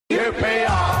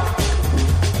UPR,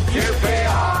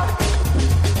 UPR,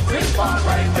 Christmas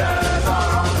Rangers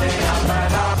are on the up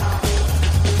and up.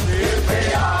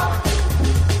 UPR,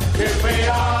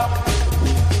 UPR,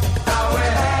 now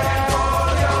we're heading for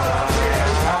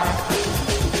European Cup.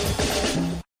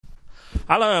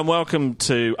 Hello and welcome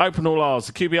to Open All R's,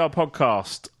 the QBR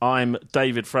podcast. I'm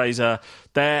David Fraser.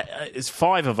 There is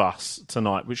 5 of us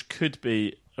tonight, which could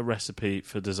be a recipe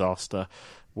for disaster.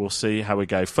 We'll see how we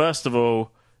go. First of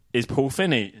all, is Paul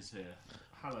Finney is here.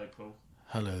 Hello, Paul.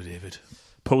 Hello, David.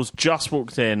 Paul's just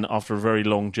walked in after a very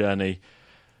long journey.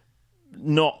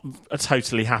 Not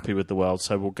totally happy with the world,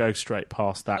 so we'll go straight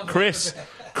past that. Chris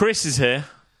is here.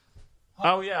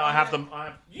 Oh yeah, I have them.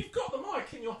 You've got the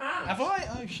mic in your hand. Have I?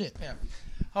 Oh, shit, yeah.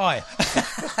 Hi.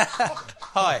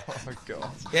 Hi. Oh, my God.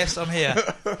 Yes, I'm here.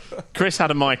 Chris had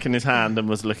a mic in his hand and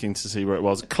was looking to see where it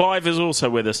was. Clive is also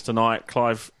with us tonight.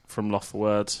 Clive from Loft for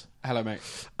Words. Hello, mate.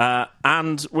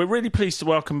 And we're really pleased to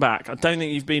welcome back. I don't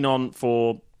think you've been on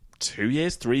for 2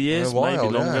 years, 3 years, maybe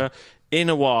longer. Yeah. In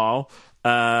a while,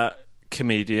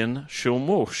 comedian Seann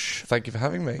Walsh. Thank you for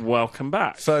having me. Welcome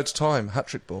back. Third time,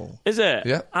 hat-trick ball. Is it?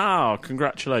 Yeah. Oh,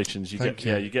 congratulations. Thank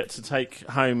you. Yeah, you get to take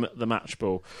home the match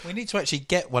ball. We need to actually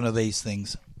get one of these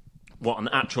things. What, an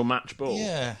actual match ball?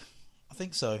 Yeah, I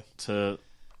think so.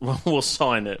 We'll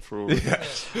sign it for all of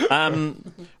it.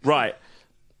 Right.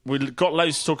 We've got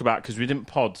loads to talk about because we didn't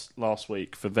pod last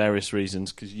week for various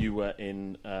reasons because you were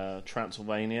in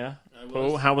Transylvania.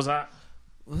 Paul, how was that?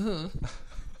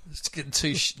 It's getting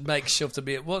two mates shoved to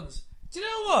me at once. Do you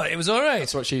know what? It was all right.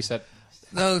 That's what she said.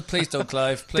 No, please don't,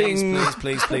 Clive. Please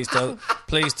don't.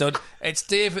 Please don't. It's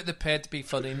Dave at the ped to be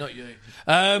funny, not you.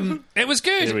 It was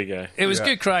good. Here we go. It was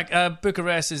good crack.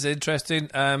 Bucharest is interesting,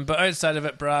 but outside of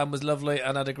it, Bram was lovely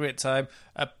and had a great time.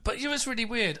 But it was really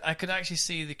weird. I could actually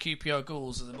see the QPR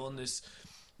goals as I'm on this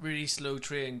really slow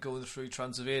train going through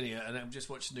Transylvania, and I'm just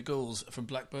watching the goals from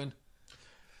Blackburn.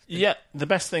 Yeah, the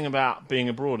best thing about being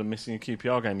abroad and missing a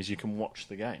QPR game is you can watch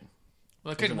the game.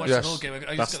 Well, I couldn't watch the whole game.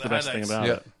 I That's just the got best thing about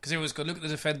it. Because it was good. Look at the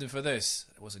defending for this.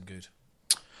 It wasn't good.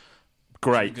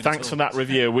 Great. Thanks for that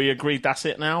review. We agreed that's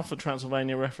it now for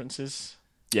Transylvania references?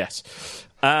 Yes.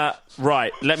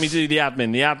 Right, let me do the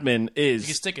admin. The admin is... You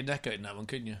could stick a neck out in that one,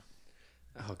 couldn't you?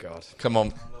 Oh, God. Come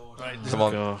on. Right. Come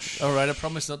on. Gosh. All right, I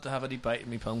promise not to have any bite in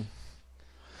me palm.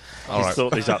 All right.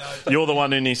 Sort these out. You're the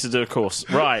one who needs to do a course.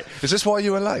 Right. Is this why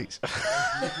you were late?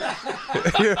 I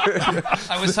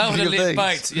was having a late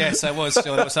bite. Yes, I was,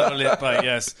 Sean. I was having a late bite,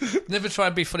 yes. Never try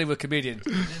and be funny with a comedian.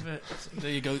 Never. There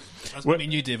you go. That's what I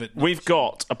mean, you, David. We've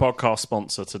got a podcast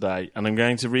sponsor today, and I'm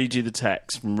going to read you the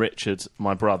text from Richard,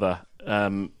 my brother.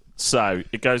 So,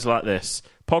 it goes like this.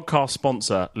 Podcast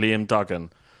sponsor, Liam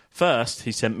Duggan. First,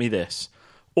 he sent me this.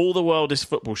 All the world is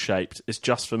football-shaped. It's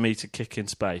just for me to kick in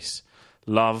space.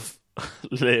 Love,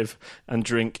 live, and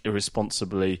drink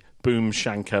irresponsibly. Boom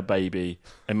shanker baby.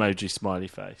 Emoji smiley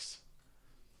face.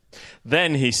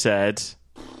 Then he said,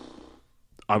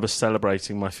 I was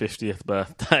celebrating my 50th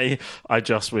birthday. I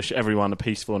just wish everyone a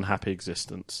peaceful and happy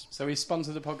existence. So he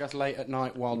sponsored the podcast late at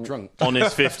night while drunk. On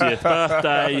his 50th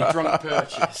birthday. Drunk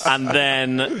purchase. And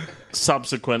then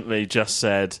subsequently just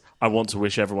said, I want to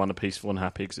wish everyone a peaceful and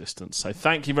happy existence. So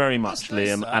thank you very much, That's nice,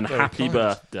 Liam, that. and Very happy kind.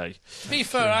 birthday. To be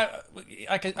fair,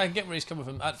 I can get where he's coming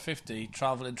from. At 50,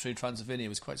 travelling through Transylvania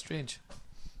was quite strange.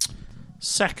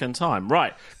 Second time.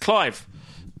 Right. Clive,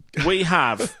 we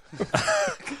have...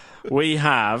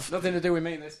 Nothing to do with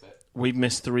me in this bit. We've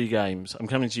missed 3 games. I'm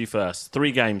coming to you first.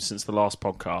 3 games since the last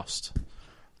podcast.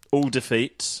 All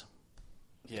defeats.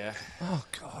 Yeah. Oh,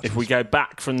 God. If we go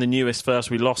back from the newest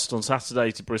first, we lost on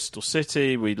Saturday to Bristol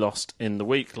City. We lost in the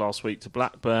week last week to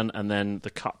Blackburn, and then the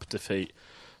cup defeat.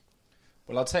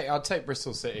 Well, I'll take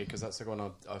Bristol City because that's the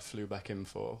one I flew back in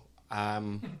for.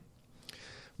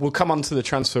 We'll come on to the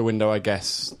transfer window, I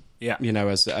guess. Yeah. You know,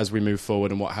 as we move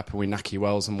forward and what happened with Nakh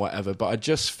Wells and whatever. But I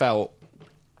just felt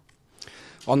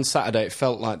on Saturday, it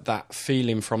felt like that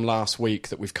feeling from last week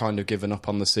that we've kind of given up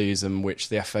on the season, which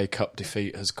the FA Cup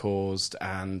defeat has caused,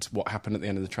 and what happened at the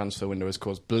end of the transfer window has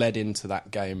caused, bled into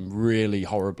that game really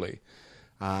horribly.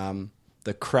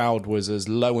 The crowd was as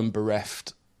low and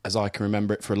bereft as I can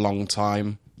remember it for a long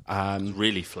time.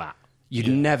 Really flat. You'd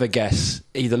never guess,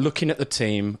 either looking at the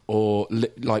team or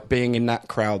like being in that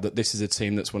crowd, that this is a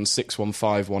team that's won 6-1,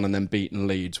 5-1 and then beaten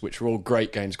Leeds, which were all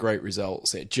great games, great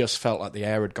results. It just felt like the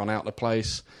air had gone out of the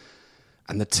place,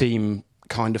 and the team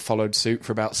kind of followed suit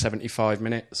for about 75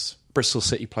 minutes. Bristol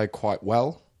City played quite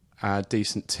well,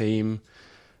 decent team.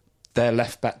 Their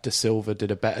left-back De Silva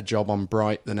did a better job on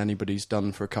Bright than anybody's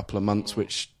done for a couple of months,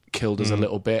 which killed us a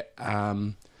little bit.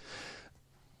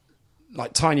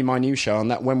 like tiny minutiae on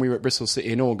that, when we were at Bristol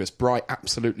City in August, Bright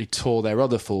absolutely tore their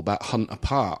other fullback, Hunt,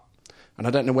 apart. And I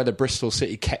don't know whether Bristol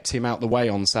City kept him out the way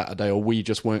on Saturday or we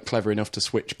just weren't clever enough to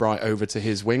switch Bright over to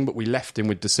his wing, but we left him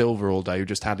with De Silva all day, who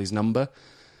just had his number.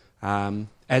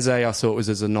 Eze, I thought, was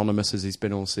as anonymous as he's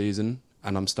been all season,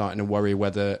 and I'm starting to worry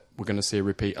whether we're going to see a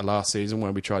repeat of last season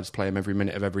where we tried to play him every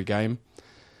minute of every game.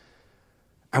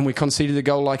 And we conceded a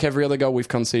goal like every other goal we've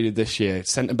conceded this year.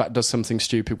 Centre-back does something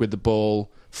stupid with the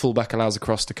ball. Full-back allows a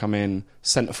cross to come in.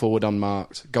 Centre-forward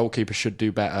unmarked. Goalkeeper should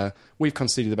do better. We've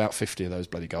conceded about 50 of those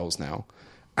bloody goals now.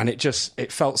 And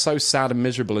it felt so sad and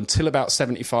miserable until about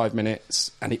 75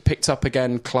 minutes. And it picked up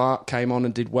again. Clark came on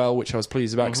and did well, which I was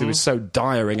pleased about because he was so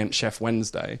dire against Sheff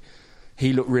Wednesday.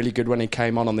 He looked really good when he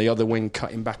came on the other wing,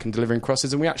 cutting back and delivering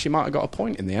crosses. And we actually might have got a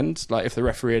point in the end. Like, if the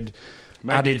referee had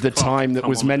added the time that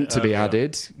was meant to be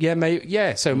added.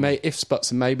 So ifs, buts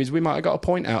and maybes, we might have got a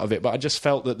point out of it, but I just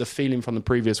felt that the feeling from the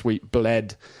previous week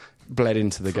bled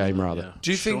into the game rather. Yeah. Do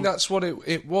you think that's what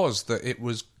it was, that it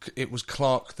was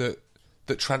Clark that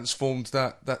transformed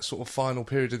that sort of final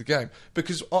period of the game?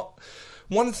 Because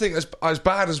one thing, as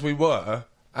bad as we were,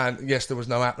 and yes, there was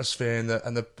no atmosphere,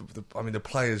 and the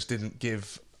players didn't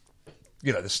give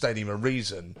the stadium a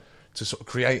reason to sort of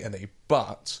create any,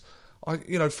 but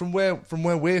from where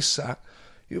we're sat,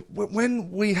 when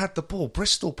we had the ball,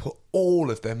 Bristol put all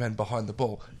of their men behind the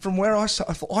ball. From where I sat,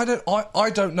 I thought, I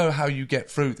don't know how you get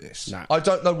through this. No. I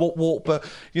don't know what, but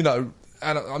and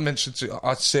I mentioned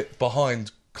I sit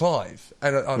behind Clive,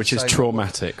 and which is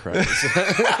traumatic, right?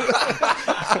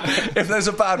 If there's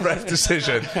a bad ref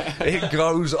decision, it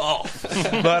goes off.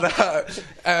 But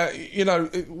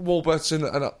Warburton,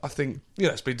 and I think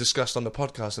it's been discussed on the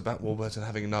podcast about Warburton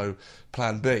having no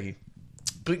plan B.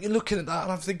 But you're looking at that,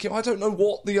 and I'm thinking, I don't know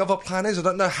what the other plan is. I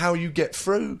don't know how you get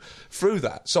through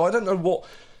that. So I don't know what.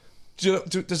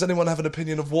 Does anyone have an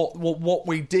opinion of what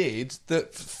we did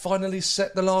that finally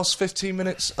set the last 15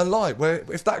 minutes alight? Where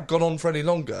if that had gone on for any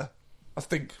longer, I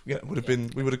think it would have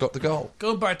been, we would have got the goal.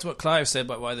 Going back to what Clive said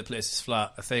about why the place is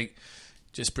flat, I think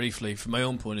just briefly from my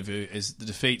own point of view is the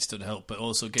defeats don't help, but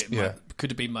also could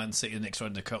have been Man City the next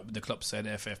round of the cup when the club said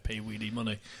FFP, we need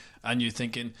money, and you're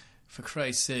thinking, for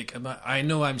Christ's sake, I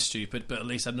know I'm stupid, but at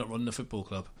least I'm not running a football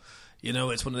club.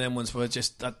 It's one of them ones where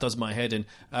that does my head in.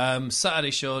 Saturday,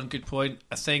 Sean, good point.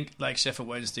 I think, like Sheffield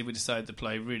Wednesday, we decided to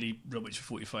play really rubbish for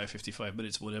 45, 55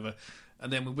 minutes, whatever.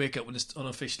 And then we wake up when it's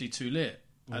unofficially too late.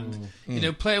 And,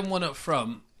 playing one up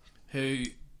front who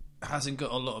hasn't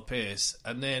got a lot of pace.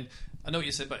 And then, I know what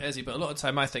you said about Eze, but a lot of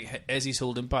time I think Eze's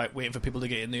holding back, waiting for people to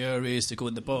get in the areas, to go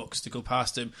in the box, to go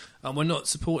past him. And we're not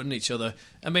supporting each other.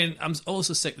 I mean, I'm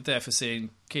also sick to death for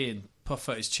seeing Kane puff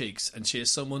out his cheeks and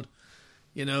chase someone.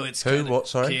 It's who? What?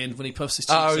 Sorry, Kane, when he puffs his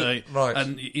cheeks out, right.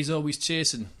 And he's always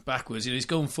chasing backwards. He's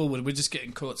going forward. We're just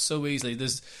getting caught so easily.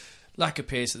 There's lack of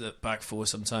pace at the back four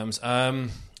sometimes.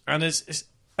 And it's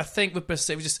I think with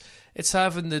Bristol, it's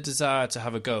having the desire to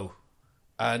have a go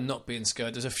and not being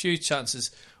scared. There's a few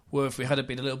chances where if we had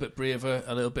been a little bit braver,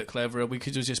 a little bit cleverer, we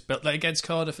could have just built, like against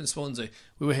Cardiff and Swansea,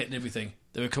 we were hitting everything.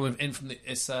 They were coming in from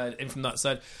this side, in from that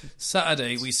side.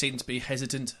 Saturday, we seemed to be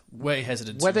hesitant, way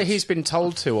hesitant. Whether he's been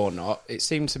told to or not, it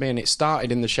seemed to me, and it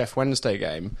started in the Sheff Wednesday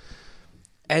game,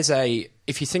 Eze,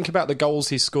 if you think about the goals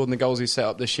he's scored and the goals he's set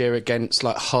up this year against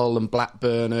like Hull and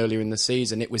Blackburn earlier in the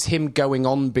season, it was him going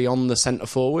on beyond the centre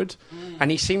forward, and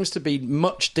he seems to be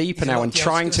much deeper now and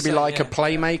trying to be like a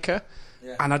playmaker.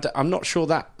 Yeah. And I'm not sure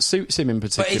that suits him in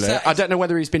particular. I don't know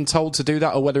whether he's been told to do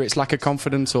that or whether it's lack of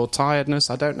confidence or tiredness.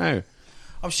 I don't know.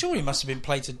 I'm sure he must have been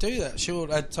told to do that,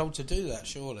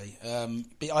 surely.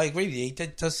 But I agree with you, he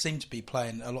does seem to be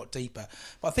playing a lot deeper.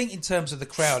 But I think in terms of the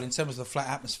crowd, in terms of the flat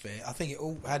atmosphere, I think it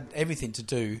all had everything to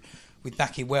do with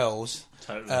Nakh Wells,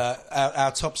 totally.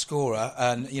 Our top scorer,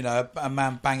 and a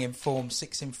man banging form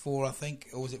 6 in 4, I think,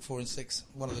 or was it 4 in 6?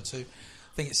 One of the two.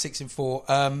 I think it's 6 in 4.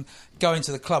 Going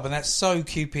to the club, and that's so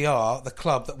QPR, the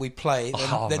club that we play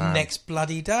the next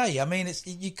bloody day. I mean,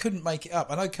 you couldn't make it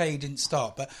up. And okay, he didn't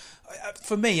start, but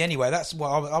for me anyway, that's what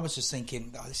I was just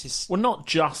thinking. This is not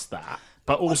just that,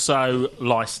 but also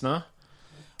Leisner.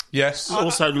 Yes,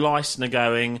 also Leisner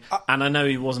going, and I know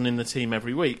he wasn't in the team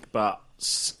every week, but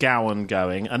Scowen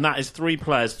going, and that is 3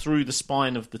 players through the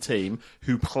spine of the team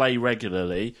who play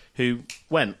regularly who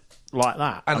went like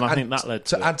that, and I think that led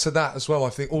to add to that as well. I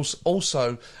think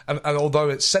also, and although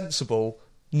it's sensible,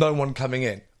 no one coming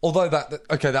in. Although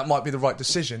that might be the right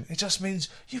decision, it just means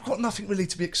you've got nothing really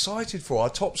to be excited for. Our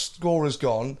top scorer's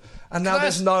gone, and now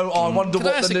there's no. I wonder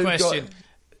what the new guy.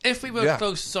 If we were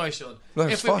close, sorry, Sean. No,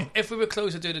 if we were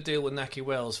close to doing a deal with Nakh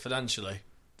Wells financially,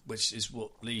 which is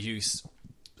what Lee Hughes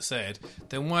said,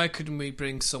 then why couldn't we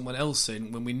bring someone else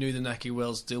in when we knew the Nakh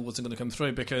Wells deal wasn't going to come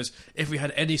through? Because if we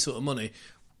had any sort of money,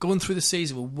 going through the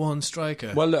season with one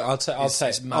striker... Well, look, I'll take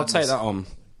that on.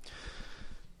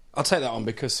 I'll take that on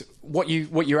because what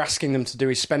you're asking them to do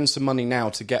is spend some money now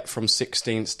to get from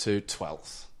 16th to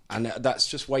 12th. And that's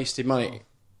just wasted money.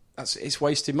 It's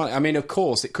wasted money. I mean, of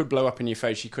course, it could blow up in your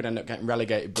face. You could end up getting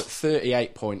relegated. But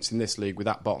 38 points in this league with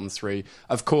that bottom three,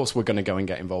 of course we're going to go and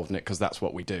get involved in it because that's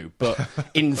what we do. But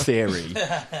in theory,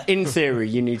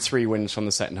 you need 3 wins from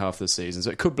the second half of the season.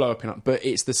 So it could blow up. But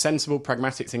it's the sensible,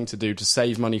 pragmatic thing to do to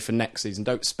save money for next season.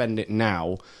 Don't spend it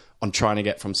now on trying to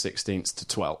get from 16th to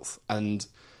 12th. And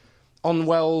on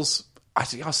Wells, I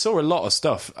saw a lot of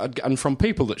stuff, and from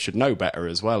people that should know better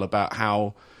as well, about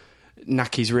how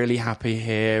Naki's really happy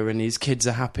here and his kids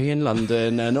are happy in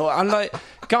London. And all. I'm like,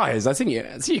 guys, I think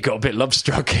you got a bit love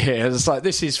struck here. It's like,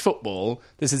 this is football.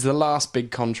 This is the last big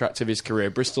contract of his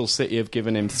career. Bristol City have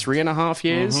given him 3.5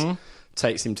 years. Mm-hmm.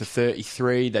 Takes him to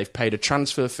 33. They've paid a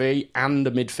transfer fee and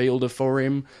a midfielder for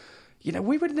him. You know,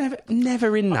 we were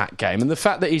never in that game. And the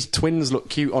fact that his twins look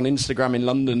cute on Instagram in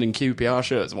London in QPR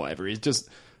shirts and whatever is just...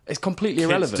 It's completely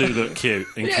irrelevant. Kids do look cute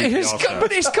in QPR shirts.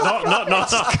 But it's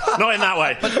not in that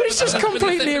way. But it's just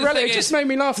completely irrelevant. It just made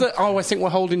me laugh that, I think we're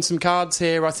holding some cards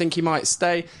here. I think he might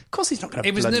stay. Of course he's not going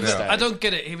to stay. I don't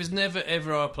get it. He was never,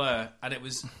 ever our player. And it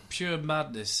was pure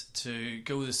madness to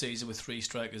go the season with 3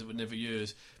 strikers that would never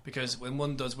use. Because when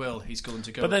one does well, he's going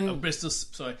to go. But then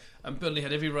and Burnley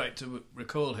had every right to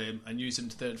recall him and use him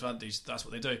to their advantage. That's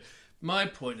what they do. My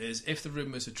point is, if the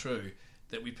rumours are true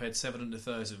that we paid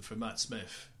 700,000 for Matt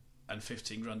Smith and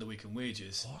 15 grand a week in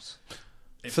wages,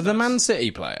 for the Man City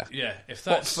player? Yeah, if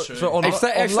that's true.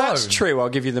 If that's true, I'll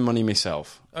give you the money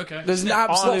myself. Okay, there's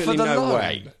absolutely no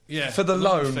way. Yeah, for the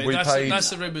loan we paid. That's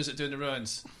the rumours that doing the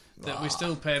rounds. That we're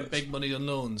still paying big money on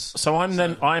loans. So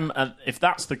if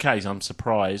that's the case, I'm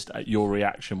surprised at your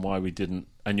reaction why we didn't,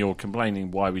 and you're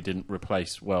complaining why we didn't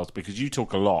replace Wells, because you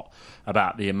talk a lot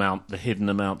about the hidden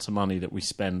amounts of money that we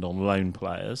spend on loan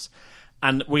players,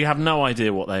 and we have no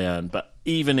idea what they earn. But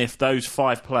even if those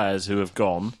 5 players who have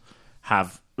gone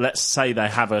have, let's say they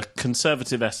have a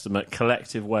conservative estimate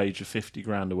collective wage of 50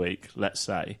 grand a week, let's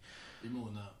say. Be more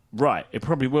than that. Right, it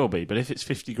probably will be, but if it's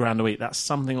 50 grand a week, that's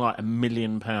something like £1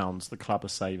 million the club are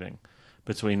saving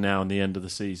between now and the end of the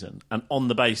season. And on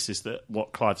the basis that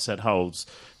what Clive said holds,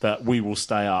 that we will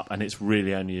stay up and it's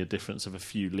really only a difference of a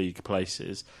few league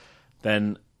places,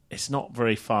 then it's not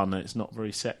very fun and it's not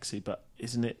very sexy, but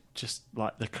isn't it just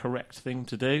like the correct thing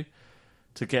to do?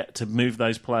 To move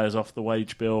those players off the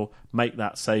wage bill, make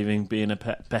that saving, be in a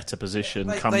better position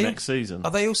next season.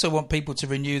 They also want people to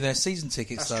renew their season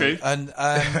tickets. That's though. true,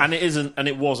 and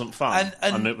it wasn't fun,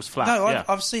 and it was flat. No, yeah.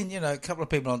 I've seen a couple of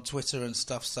people on Twitter and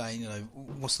stuff saying,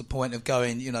 what's the point of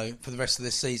going, for the rest of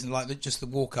this season, like just the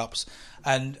walk-ups,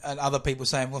 and other people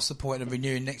saying, what's the point of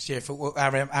renewing next year? For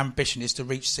our ambition is to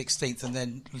reach 16th and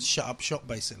then shut up shop,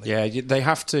 basically. Yeah, they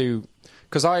have to.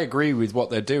 Because I agree with what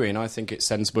they're doing. I think it's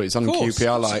sensible. It's on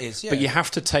QPR, but you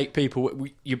have to take people.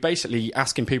 You're basically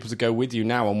asking people to go with you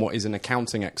now on what is an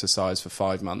accounting exercise for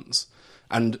 5 months.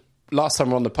 And last time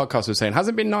we were on the podcast, we were saying,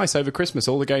 hasn't it been nice over Christmas?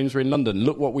 All the games were in London.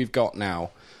 Look what we've got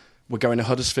now. We're going to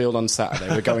Huddersfield on Saturday.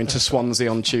 We're going to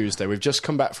Swansea on Tuesday. We've just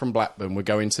come back from Blackburn. We're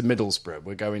going to Middlesbrough.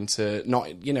 We're going to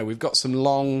we've got some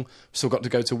long. Still got to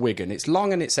go to Wigan. It's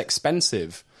long and it's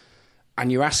expensive.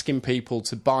 And you're asking people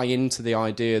to buy into the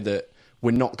idea that we're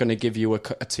not going to give you a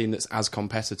team that's as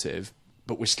competitive,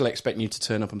 but we're still expecting you to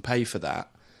turn up and pay for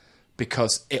that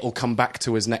because it'll come back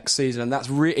to us next season. And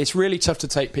it's really tough to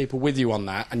take people with you on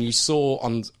that. And you saw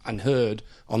and heard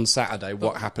on Saturday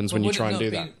what happens when you try and do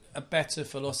that. Would it not be a better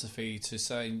philosophy to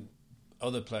sign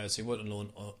other players who want to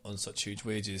loan on such huge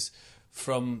wages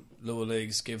from lower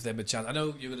leagues, give them a chance? I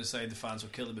know you're going to say the fans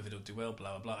will kill them if they don't do well,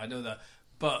 blah, blah, blah. I know that.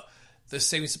 But there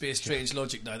seems to be a strange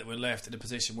logic now that we're left in a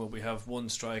position where we have one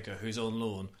striker who's on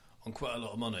loan on quite a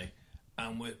lot of money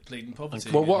and we're pleading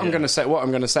poverty. Well, what I'm going to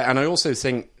say, and I also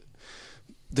think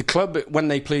the club, when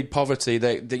they plead poverty,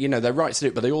 they're right to do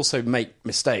it, but they also make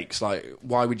mistakes. Like,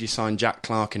 why would you sign Jack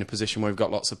Clark in a position where we've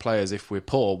got lots of players if we're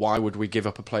poor? Why would we give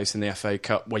up a place in the FA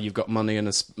Cup where you've got money and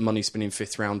a money-spinning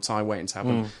fifth-round tie waiting to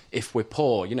happen if we're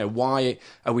poor? Why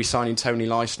are we signing Tony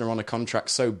Leisner on a contract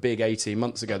so big 18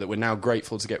 months ago that we're now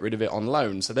grateful to get rid of it on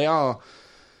loan? So they are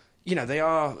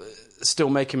still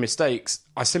making mistakes.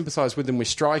 I sympathise with them with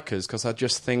strikers because I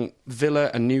just think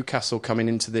Villa and Newcastle coming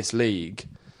into this league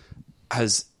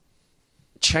has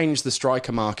changed the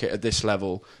striker market at this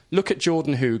level. Look at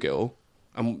Jordan Hugill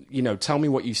and, tell me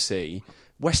what you see.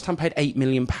 West Ham paid £8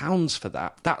 million for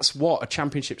that. That's what a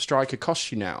championship striker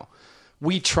costs you now.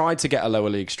 We tried to get a lower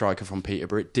league striker from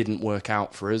Peterborough. It didn't work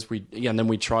out for us. And then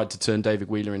we tried to turn David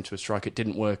Wheeler into a striker. It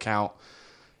didn't work out.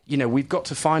 We've got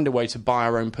to find a way to buy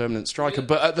our own permanent striker.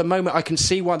 But at the moment, I can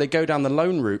see why they go down the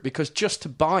loan route, because just to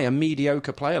buy a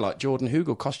mediocre player like Jordan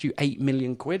Hugill costs you £8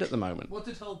 million at the moment. What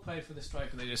did Hull pay for the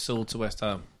striker they just sold to West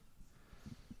Ham?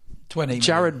 20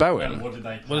 Jared Bowen. What did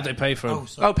they pay? What did they pay for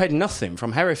him? Paid nothing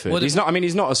from Hereford. He's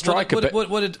not a striker.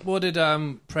 What did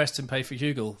Preston pay for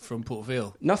Hugill from Port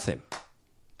Vale? Nothing.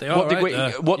 They are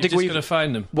What did we going to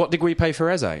find them? What did we pay for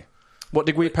Eze? What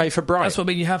did we pay for Bright? That's what I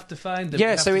mean. You have to find them.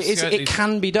 Yeah, so it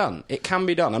can be done. It can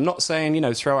be done. I'm not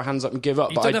saying throw our hands up and give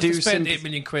up. But I do spend £8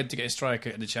 million to get a striker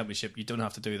in the Championship. You don't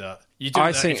have to do that. You do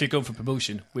that if you're going for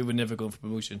promotion. We would never go for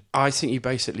promotion. I think you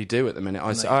basically do at the minute.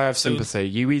 I have sympathy.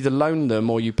 You either loan them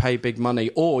or you pay big money,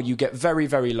 or you get very,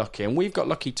 very lucky. And we've got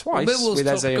lucky twice with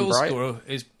Eze and Bright.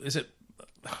 Is it?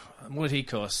 What did he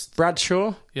cost?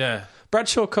 Bradshaw. Yeah.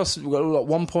 Bradshaw costs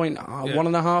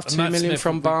 1.5, 2 million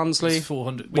from Barnsley.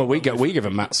 400. Well, we give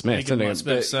him Matt Smith, you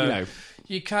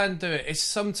can do it. It's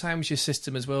sometimes your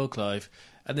system as well, Clive.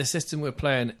 And the system we're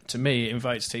playing, to me,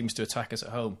 invites teams to attack us at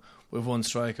home with one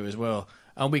striker as well.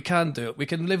 And we can do it. We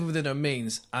can live within our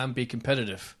means and be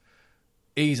competitive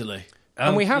easily.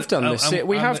 And we have done this.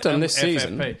 We have done this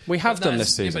season. We have done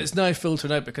this season. But it's now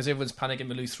filtering out because everyone's panicking.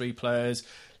 We lose 3 players.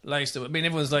 Leicester,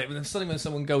 everyone's like, suddenly when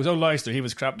someone goes, Leicester, he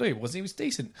was crap. No, he wasn't. He was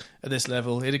decent at this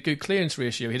level. He had a good clearance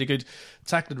ratio. He had a good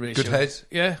tackling ratio. Good head.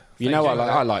 Yeah.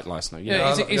 I like Leicester.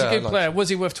 He's a good player. Was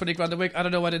he worth 20 grand a week? I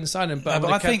don't know. I didn't sign him. But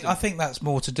I think that's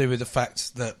more to do with the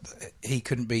fact that he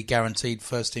couldn't be guaranteed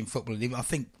first team football. I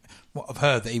think what I've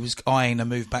heard that he was eyeing a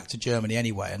move back to Germany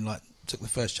anyway, and took the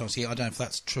first chance. I don't know if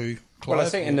that's true. Clive, well, I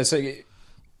think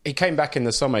he came back in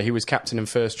the summer. He was captain and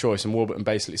first choice, and Warburton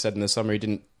basically said in the summer he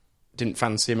didn't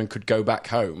fancy him and could go back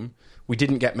home. We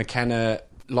didn't get McKenna.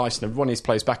 Leistner won his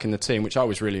place back in the team, which I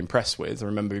was really impressed with. I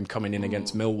remember him coming in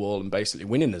against Millwall and basically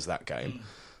winning us that game.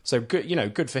 So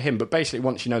good, good for him. But basically,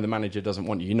 once the manager doesn't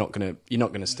want you, you're not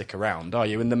going to stick around, are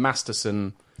you? And the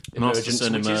Masterson emergence,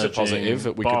 which is a positive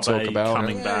that we could talk about.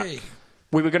 Coming back.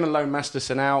 We were going to loan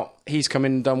Masterson out. He's come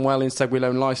in and done well. Instead, we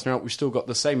loan Leistner out. We've still got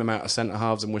the same amount of centre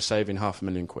halves, and we're saving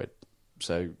 £500,000.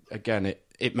 So again,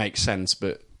 it makes sense,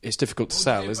 but it's difficult to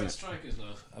sell, isn't it? Strikers,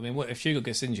 I mean, if Hugo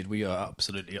gets injured, we are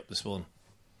absolutely up the swan.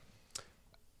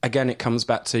 Again, it comes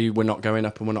back to we're not going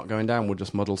up and we're not going down. We'll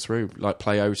just muddle through.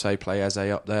 Play Ose, play Eze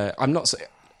up there. I'm not...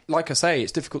 Like I say,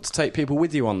 it's difficult to take people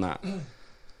with you on that.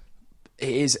 It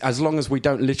is, as long as we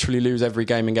don't literally lose every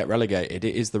game and get relegated,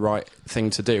 it is the right thing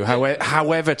to do.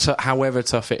 However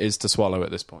tough it is to swallow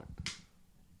at this point.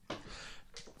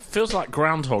 Feels like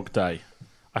Groundhog Day.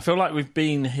 I feel like we've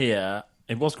been here...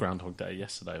 It was Groundhog Day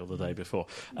yesterday or the day before.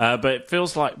 But it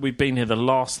feels like we've been here the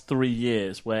last 3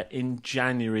 years where in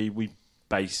January we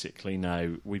basically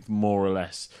know we've more or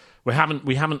less... We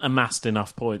haven't amassed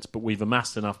enough points, but we've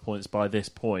amassed enough points by this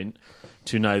point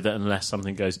to know that unless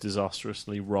something goes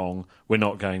disastrously wrong, we're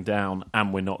not going down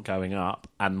and we're not going up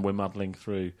and we're muddling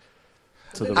through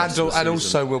to the rest of the season. And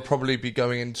also we'll probably be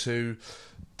going into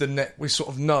the we sort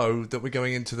of know that we're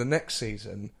going into the next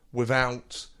season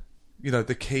without...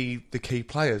 the key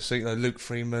players. So, Luke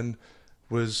Freeman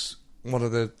was one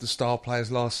of the star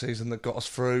players last season that got us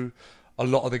through a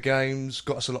lot of the games,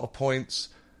 got us a lot of points.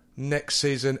 Next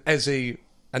season, Eze,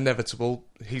 inevitable.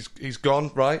 He's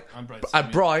gone, right?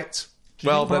 And Bright,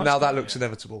 well, then now that looks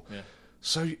inevitable. Yeah.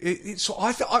 So, to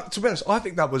be honest, I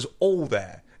think that was all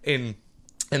there in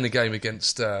the game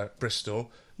against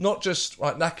Bristol. Not just,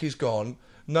 right, Nakhi's gone,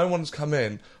 no one's come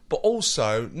in, but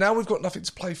also, now we've got nothing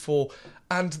to play for.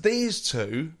 And these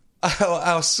two,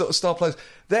 our sort of star players,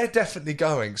 they're definitely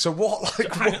going. So what?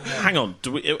 Hang on.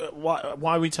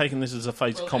 Why are we taking this as a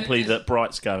fait accompli that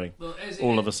Bright's going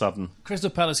all of a sudden? Crystal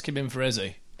Palace came in for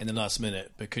Eze in the last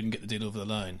minute, but couldn't get the deal over the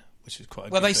line, which is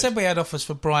quite. They said we had offers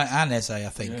for Bright and Eze. I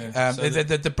think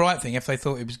the Bright thing, if they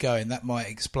thought he was going, that might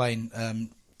explain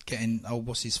getting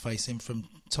what's his face in from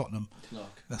Tottenham. Nakh.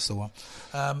 That's the one.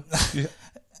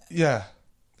 Yeah.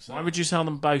 Why would you sell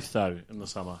them both though in the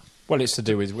summer? Well, it's to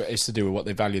do with what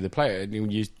they value the player.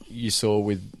 You saw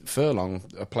with Furlong,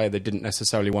 a player they didn't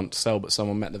necessarily want to sell, but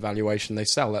someone met the valuation they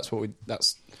sell. That's where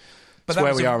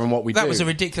we are and what we do. That was a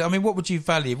ridiculous. I mean, what would you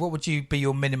value? What would you be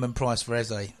your minimum price for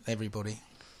Eze? Everybody,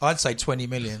 I'd say 20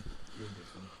 million.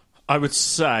 I would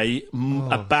say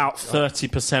about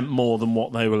 30% more than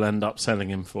what they will end up selling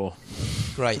him for.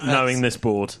 Great, knowing this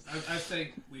board. I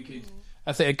think we could.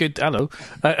 I think a good.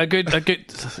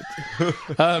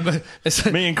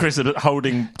 Me and Chris are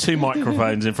holding 2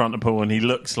 microphones in front of Paul, and he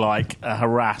looks like a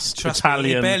harassed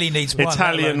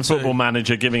Italian football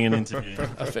manager giving an interview.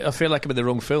 I feel like I'm in the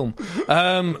wrong film.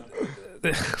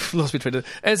 lost me train.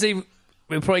 Eze,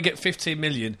 we'll probably get 15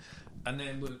 million, and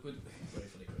then we'll very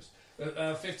funny,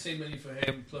 Chris. 15 million for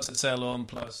him, plus a sell on,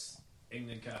 plus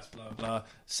England caps, blah blah.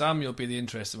 Samuel will be the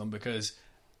interesting one because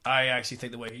I actually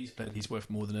think the way he's played, he's worth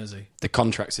more than Eze. The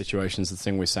contract situation's the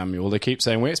thing with Samuel. They keep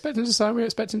saying, we expect him to sign,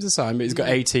 but he's got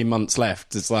 18 months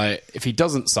left. It's like, if he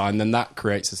doesn't sign, then that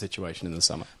creates a situation in the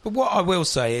summer. But what I will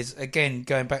say is, again,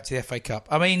 going back to the FA Cup,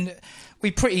 I mean,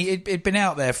 it'd been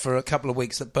out there for a couple of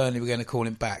weeks that Burnley were going to call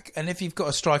him back. And if you've got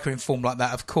a striker in form like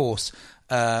that, of course,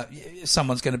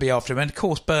 someone's going to be after him. And of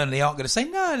course, Burnley aren't going to say,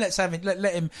 no, let's have him,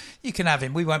 let him, you can have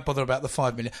him. We won't bother about the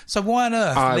 5 million. So why on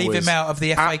earth leave him out of the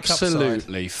FA Cup side?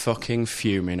 Absolutely fucking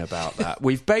fuming about that.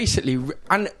 We've basically,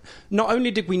 and not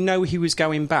only did we know he was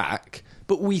going back,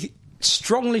 but we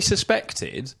strongly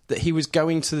suspected that he was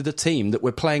going to the team that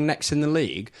we're playing next in the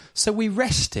league, so we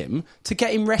rest him to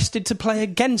get him rested to play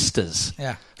against us.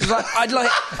 Yeah. Like,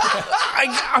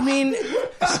 I mean,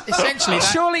 Essentially,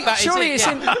 surely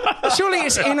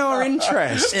it's in our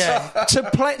interest to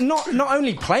play not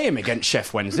only play him against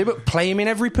Sheff Wednesday, but play him in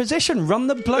every position, run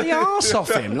the bloody arse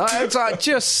off him. Like, it's like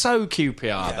just so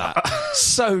QPR that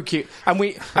so cute.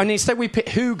 And instead we pick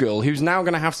Hugel, who's now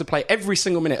going to have to play every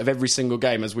single minute of every single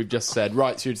game, as we've just said,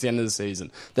 right through to the end of the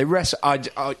season. They rest. I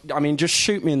mean, just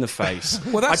shoot me in the face.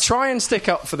 I try and stick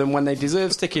up for them when they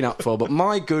deserve sticking up for, but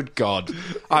my good God,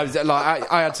 I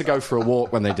had to go for a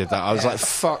walk when they did that. I was like,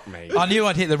 fuck me. I knew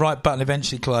I'd hit the right button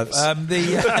eventually, Clive. It's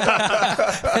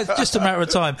just a matter of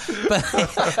time. But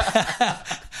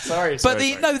Sorry. But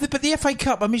the FA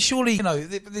Cup. I mean, surely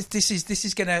this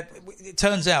is going to. It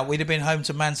turns out we'd have been home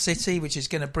to Man City, which is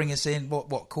going to bring us in what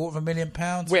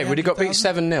 £250,000. We'd have got beat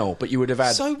 7-0, but you would have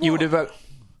had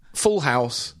full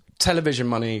house. Television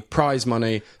money, prize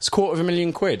money, it's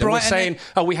 £250,000. And we're saying,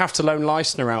 we have to loan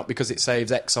Leistner out because it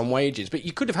saves X on wages. But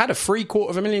you could have had a free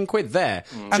 £250,000 there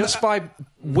just by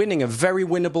winning a very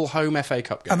winnable home FA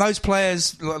Cup game. And those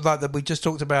players, like that we just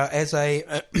talked about, Eze,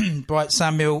 Bright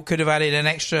Samuel, could have added an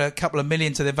extra couple of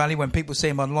million to their value when people see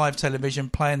them on live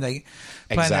television playing their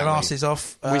asses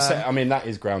off. That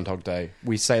is Groundhog Day.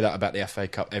 We say that about the FA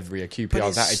Cup every year.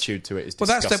 QPR's attitude to it is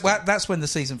disgusting. That's when the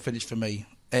season finished for me.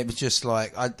 It was just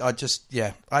like I just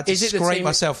scrape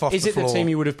myself off the floor. Is it the team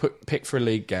you would have picked for a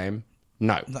league game?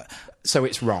 No. So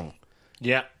it's wrong.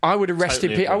 Yeah, I would have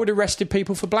arrested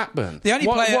people for Blackburn. The only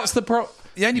player. What's the pro?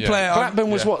 The only player.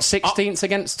 Blackburn was 16th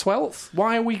against 12th.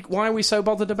 Why are we so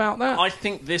bothered about that? I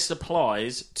think this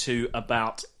applies to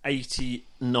about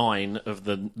 89 of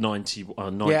the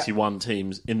 91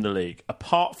 teams in the league.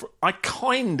 Apart from, I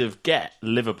kind of get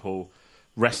Liverpool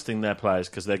resting their players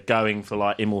because they're going for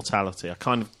like immortality. I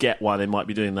kind of get why they might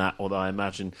be doing that, although I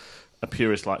imagine a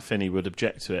purist like Finney would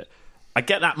object to it. I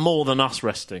get that more than us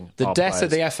resting. The death of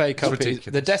the FA Cup.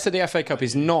 The death of the FA Cup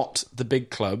is not the big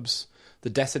clubs. The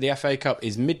death of the FA Cup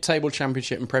is mid-table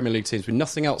Championship and Premier League teams with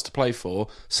nothing else to play for,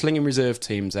 slinging reserve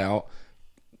teams out,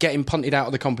 getting punted out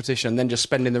of the competition, and then just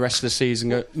spending the rest of the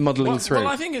season muddling through. Well,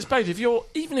 I think it's both.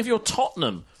 Even if you're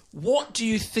Tottenham, what do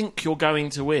you think you're going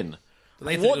to win?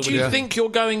 What do you think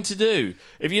you're going to do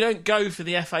if you don't go for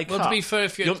the FA Cup? Well, to be fair,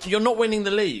 you're not winning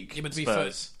the league. Yeah, but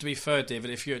to be fair,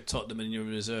 David, if you're at Tottenham and you're in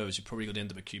reserves, you're probably going to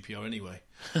end up at QPR anyway.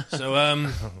 So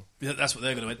that's what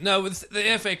they're going to win. No, with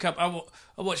the FA Cup, I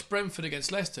watched Brentford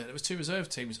against Leicester. There was 2 reserve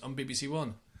teams on BBC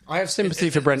One. I have sympathy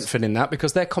for Brentford in that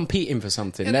because they're comking for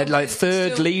something. They're like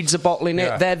third, Leeds are bottling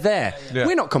it. They're there. Yeah.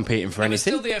 We're not competing for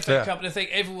anything. It's still the FA Cup, and I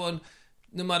think everyone.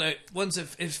 No matter, once it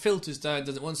filters down,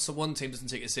 once one team doesn't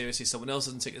take it seriously, someone else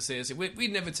doesn't take it seriously. We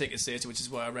never take it seriously, which is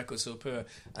why our record's so poor.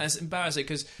 And it's embarrassing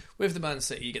because with the Man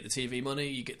City, you get the TV money,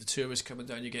 you get the tourists coming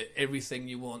down, you get everything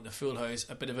you want, a full house,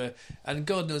 a bit of a... And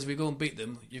God knows if we go and beat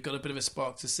them, you've got a bit of a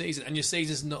spark to season, and your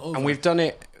season's not over. And we've done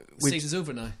it... Season's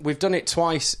over now. We've done it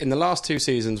twice in the last 2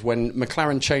 seasons when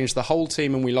McLaren changed the whole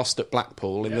team and we lost at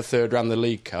Blackpool in the third round of the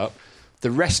League Cup. The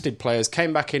rested players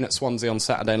came back in at Swansea on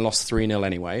Saturday and lost 3-0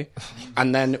 anyway.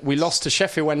 And then we lost to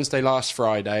Sheffield Wednesday last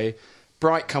Friday.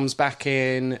 Bright comes back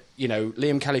in,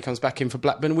 Liam Kelly comes back in for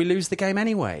Blackburn. We lose the game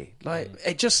anyway.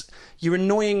 You're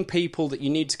annoying people that you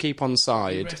need to keep on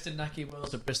side. You rested Nakh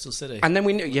Wells at Bristol City. And then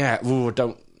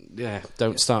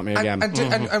don't start me again.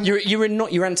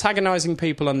 You're antagonising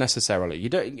people unnecessarily.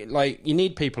 You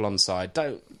need people on side.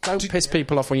 Don't piss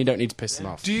people off when you don't need to piss them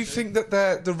off. Do you think that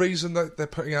the reason that they're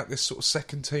putting out this sort of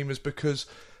second team is because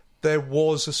there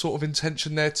was a sort of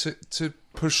intention there to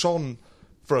push on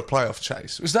for a playoff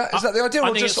chase. Is that the idea, I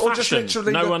or think just it's fashion.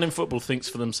 literally? No one in football thinks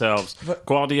for themselves.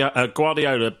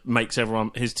 Guardiola makes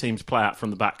his teams play out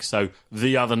from the back, so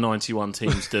the other 91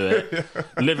 teams do it.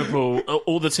 Liverpool,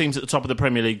 all the teams at the top of the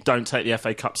Premier League don't take the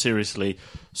FA Cup seriously.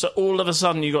 So all of a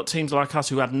sudden, you got teams like us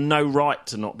who have no right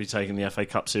to not be taking the FA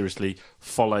Cup seriously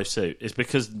follow suit. It's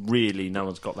because really no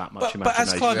one's got that much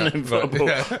imagination in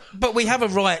football. But we have a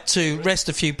right to rest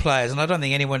a few players, and I don't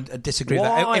think anyone disagrees with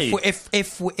that.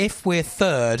 If we're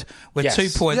third, we're 2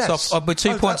 points off. We're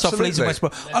 2 points off Leeds and West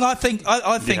Brom, and I think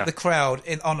the crowd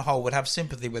on whole would have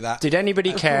sympathy with that. Did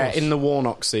anybody care in the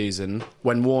Warnock season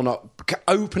when Warnock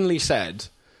openly said,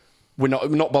 we're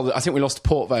not bothered? I think we lost to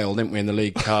Port Vale, didn't we, in the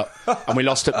League Cup? And we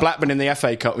lost at Blackburn in the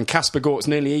FA Cup, and Casper Gortz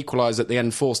nearly equalised at the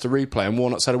end, forced a replay, and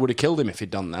Warnock said I would have killed him if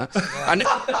he'd done that.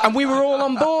 And we were all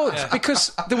on board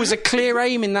because there was a clear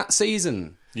aim in that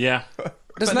season. Yeah.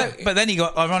 But then he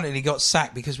got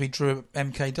sacked because we drew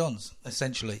MK Dons,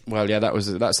 essentially. Well, yeah,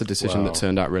 that's a decision that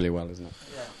turned out really well, isn't it?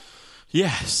 Yeah.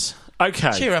 Yes.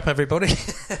 Okay. Cheer up, everybody.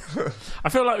 I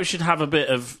feel like we should have a bit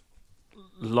of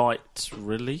light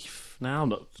relief now.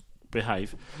 Not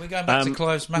behave. We're going back to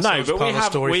Clive's massage parlour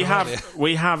story. We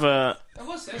have a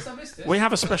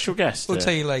special guest. We'll here.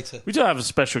 tell you later. We do have a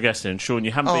special guest here, and Sean,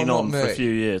 you haven't been on for a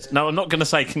few years. No, I'm not going to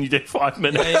say. Can you do 5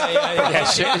 minutes?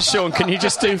 Yeah. Sean, can you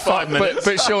just do 5 minutes?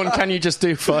 But Sean, can you just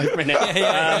do 5 minutes?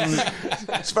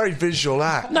 It's a very visual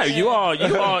act. No, you are.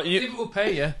 People will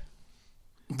pay you.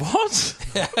 What?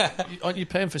 Aren't you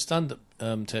paying for stand-up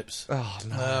tips? Oh,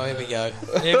 no. Oh,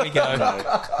 here we go.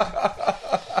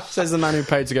 Says the man who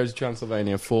paid to go to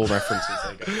Transylvania. 4 references.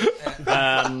 There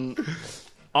you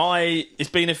go. It's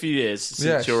been a few years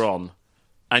since you're on,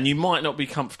 and you might not be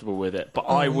comfortable with it, but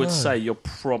I would say you're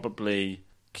probably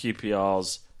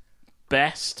QPR's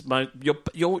best.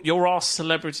 You're our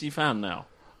celebrity fan now.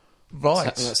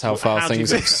 Right. That's how far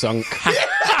things have sunk.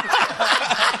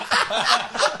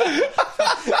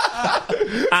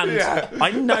 And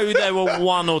I know there were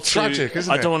one or two. Tragic,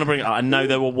 isn't it? I don't want to bring it up. I know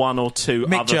there were one or two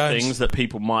Mick other Jones. things that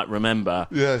people might remember.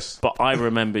 Yes. But I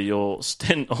remember your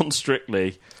stint on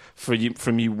Strictly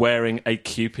from you wearing a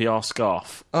QPR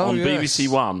scarf on BBC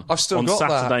One I've still on got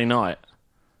Saturday that. night.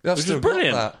 Yeah, I've Which still was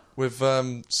brilliant. got that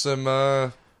with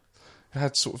some.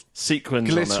 Had sort of Sequins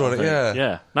glitter on on it. it,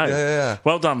 Yeah. No. Yeah.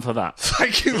 Well done for that.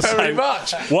 Thank you very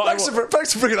much. Thanks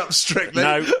for bringing up Strictly.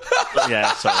 No.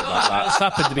 Yeah, sorry about that. That's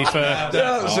happened, to be fair.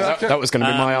 That was going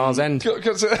to be my arse end.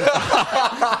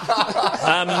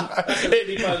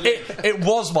 It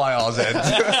was my arse end.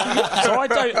 So I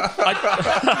don't.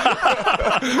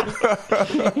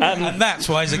 And that's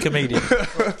why he's a comedian.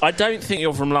 I don't think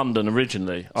you're from London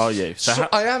originally, are you? So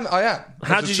I am.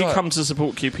 how did you come to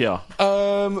support QPR?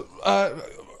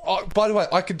 By the way,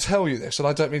 I can tell you this, and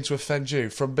I don't mean to offend you,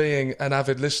 from being an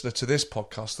avid listener to this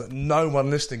podcast, that no one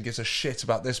listening gives a shit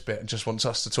about this bit and just wants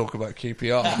us to talk about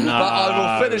QPR. But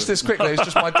I will finish this quickly. It's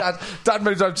just my dad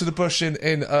moved over to the bush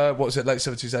in what was it, late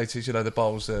 70s, 80s, you know, the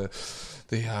Bowls,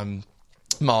 the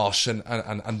Marsh and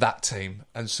that team.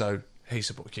 And so he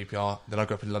supported QPR. Then I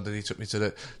grew up in London. He took me to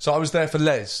the. So I was there for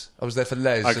Les. and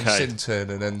Sinton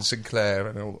and then Sinclair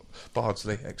and all,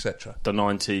 Bardsley, etc. The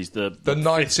 90s, the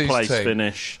 90s place team.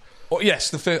 finish. Oh,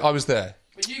 yes, I was there.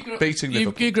 But you grew up, Beating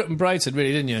Liverpool. You grew up in Brighton,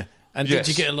 really, didn't you? And Yes.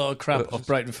 did you get a lot of crap off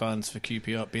Brighton fans for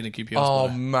QPR being a QPR Oh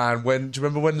supporter? man, do you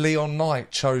remember when Leon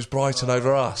Knight chose Brighton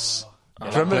over us? Do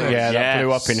you remember that? Yeah, that Yes.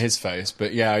 blew up in his face.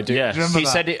 But yeah, I do. Yes. Do you remember He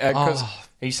that? said it because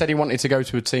he said he wanted to go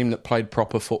to a team that played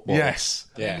proper football. Yes.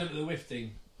 Yeah. Look at the whiff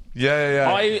thing.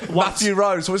 Yeah. Matthew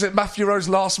Rose. Was it Matthew Rose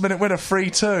last minute winner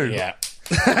 3-2? Yeah.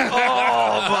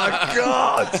 Oh my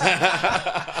god!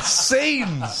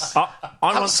 Scenes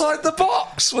outside the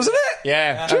box, wasn't it?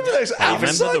 Yeah. Do you remember this? I remember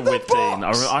Outside the whip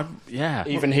box. scene. Yeah.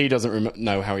 Even he doesn't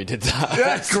know how he did that.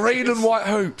 Yeah, green and white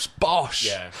hoops. Bosh.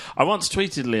 Yeah. I once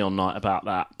tweeted Leon Knight about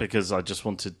that because I just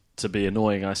wanted to be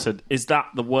annoying. I said, is that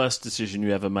the worst decision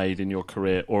you ever made in your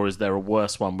career, or is there a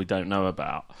worse one we don't know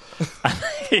about?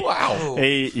 Wow.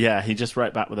 He just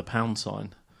wrote back with a pound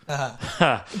sign.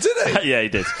 Did he? Yeah, he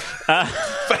did.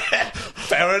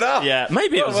 Fair enough. Yeah,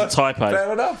 maybe it was a typo.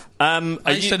 Fair enough.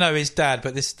 I used to know his dad,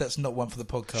 but that's not one for the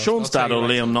podcast. Sean's I'll dad tell you or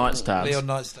later. Leon Knight's dad? Leon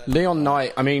Knight's dad. Leon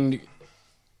Knight, I mean,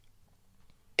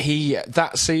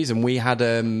 that season we had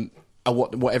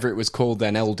whatever it was called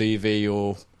then, LDV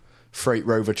or Freight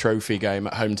Rover Trophy game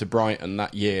at home to Brighton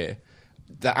that year.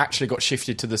 That actually got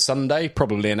shifted to the Sunday,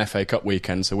 probably an FA Cup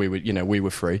weekend, so we were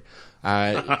free.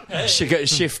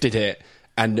 Shifted it,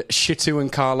 and Shitu and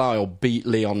Carlisle beat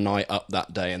Leon Knight up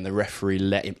that day, and the referee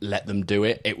let them do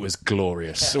it. It was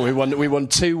glorious. So we won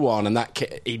 2-1, and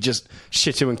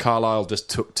Shitu and Carlisle just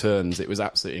took turns. It was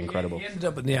absolutely incredible. He ended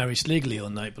up in the Irish League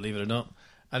Leon Knight, believe it or not.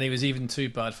 And he was even too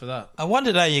bad for that. I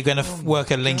wondered how you're going to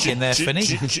work a link in there, Finney.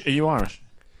 Are you Irish?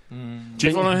 Do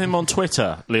you follow him on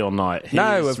Twitter, Leon Knight? He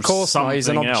No, is of course not. He's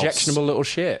an something else. objectionable little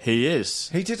shit. He is.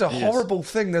 He did a horrible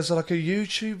thing. There's like a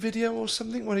YouTube video or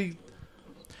something where he...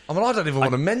 I mean, I don't even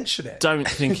want to mention it. Don't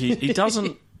think he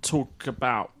doesn't talk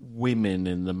about women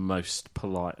in the most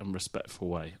polite and respectful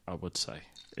way, I would say,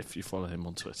 if you follow him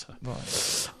on Twitter.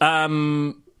 Right.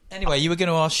 Anyway, you were going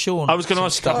to ask Sean. I was going to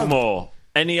ask a couple more.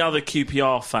 Any other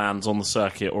QPR fans on the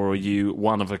circuit, or are you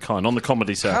one of a kind on the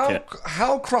comedy circuit?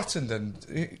 How Cruttenden?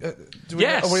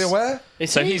 Yes. Are we aware?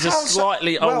 So he's a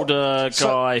slightly older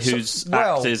guy whose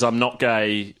act is "I'm not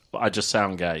gay, I just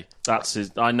sound gay." That's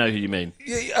his. I know who you mean.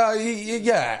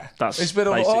 Yeah. That's it's been.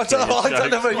 I basically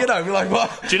don't know. You know, like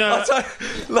what? Do you know? I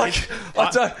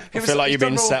feel like you've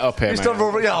been set up here, He's mate. done.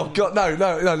 Oh God,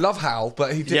 no. Love Hal,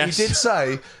 but he did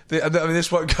say. I mean, this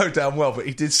won't go down well, but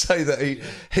he did say that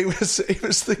he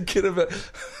was thinking of it.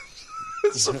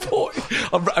 Support.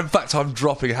 In fact, I'm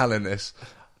dropping Hal in this,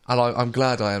 and I'm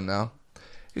glad I am now.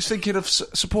 He's thinking of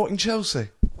supporting Chelsea.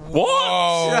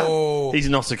 What? Yeah. He's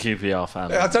not a QPR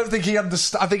fan. I don't think he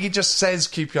understands. I think he just says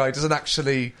QPR. He doesn't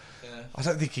actually. I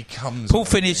don't think he comes. Paul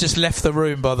Finney's just left the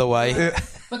room, by the way. Yeah.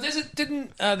 But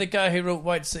didn't the guy who wrote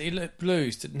White City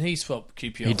Blues, didn't he swap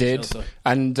QPR? He did. Also?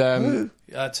 And Tim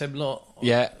Lott.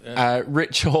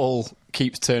 Rich Hall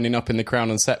keeps turning up in the Crown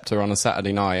and Sceptre on a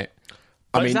Saturday night.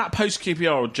 But is that post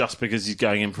QPR or just because he's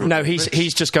going in for? No,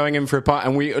 he's just going in for a pint,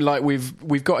 and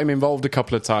we've got him involved a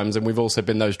couple of times, and we've also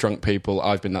been those drunk people.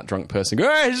 I've been that drunk person.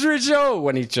 Hey, it's Rich Hall,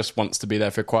 when he just wants to be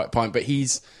there for a quiet pint, but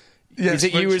he's. Yes,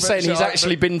 you were saying he's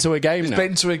actually been to a game now. He's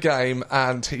been to a game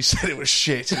and he said it was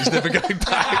shit. He's never going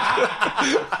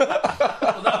back.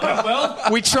 Well,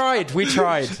 we tried.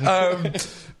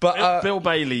 But Bill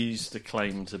Bailey used to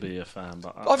claim to be a fan,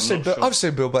 but I've seen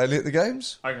Bill Bailey at the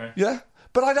games. Okay. Yeah,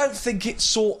 but I don't think it's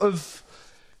sort of.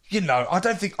 I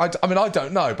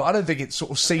don't know, but I don't think it's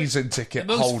sort of season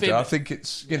ticket holder. I think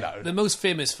it's, the most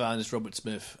famous fan is Robert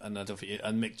Smith, and I don't think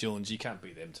and Mick Jones. You can't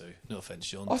beat them two. No offence,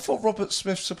 Sean. I thought Robert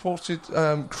Smith supported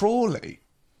Crawley.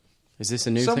 Is this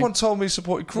a new Someone thing? told me he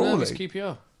supported Crawley. No, it's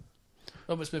QPR.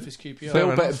 Robert Smith is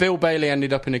QPR. Bill Bailey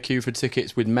ended up in a queue for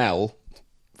tickets with Mel,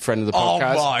 friend of the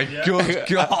podcast. Oh my good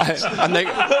God!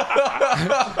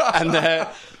 and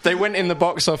they went in the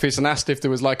box office and asked if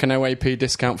there was like an OAP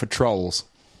discount for Trolls.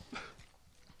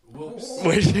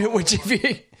 Which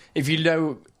if you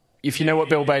know what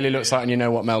Bill Bailey looks like and you know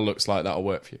what Mel looks like, that'll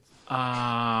work for you.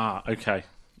 Okay.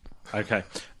 We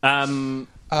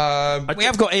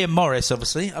have got Ian Morris,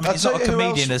 obviously. I mean, he's not a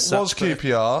comedian as such. Was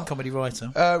QPR comedy writer?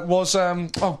 Was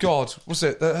it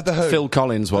the Who? Phil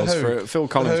Collins was Who? for Phil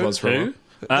Collins Who? was for Who?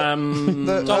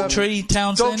 Daltrey,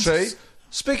 Townsend. Daltrey.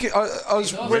 Speaking, I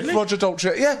was with Roger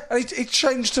Daltrey. Yeah, and he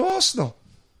changed to Arsenal.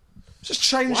 Just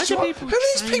changed. Why do people who are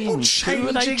these people change? Who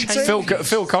are they changing? changing?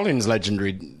 Phil Collins,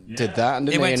 legendary, did that, and,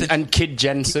 and Kid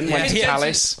Jensen went to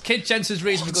Palace. Kid Jensen's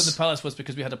reason for going to Palace was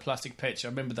because we had a plastic pitch. I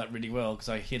remember that really well because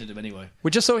I hated him anyway.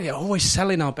 We're just always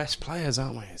selling our best players,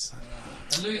 aren't we?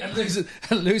 And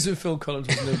losing Phil Collins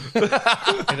was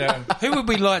Who would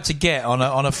we like to get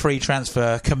on a free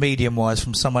transfer, comedian-wise,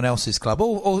 from someone else's club,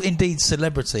 or indeed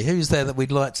celebrity? Who's there that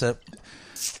we'd like to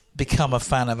become a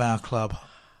fan of our club?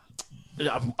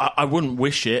 I wouldn't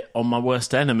wish it on my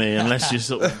worst enemy unless you're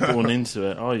sort of born into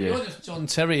it, are you? What if John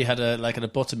Terry had an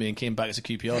lobotomy and came back as a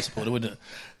QPR supporter, wouldn't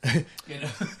it?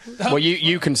 Well,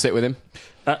 you can sit with him.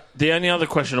 The only other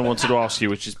question I wanted to ask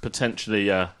you, which is potentially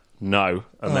no,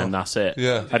 and then that's it.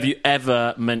 Yeah. Have you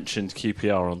ever mentioned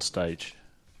QPR on stage?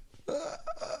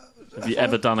 Have you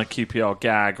ever done a QPR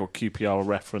gag or QPR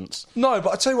reference? No,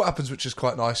 but I tell you what happens, which is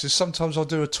quite nice, is sometimes I'll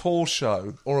do a tour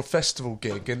show or a festival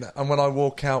gig, and when I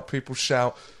walk out, people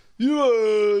shout,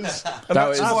 "Yes!" And That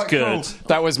was quite good. cool.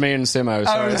 That was me and Simo.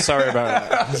 Sorry about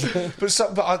that.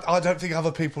 But I don't think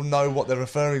other people know what they're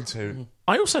referring to.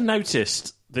 I also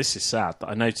noticed, this is sad, but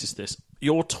I noticed this,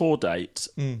 your tour dates,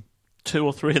 2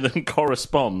 or 3 of them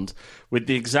correspond with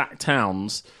the exact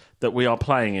towns that we are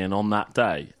playing in on that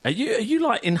day. Are you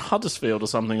like in Huddersfield or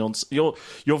something? You're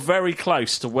very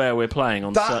close to where we're playing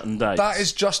on certain days. That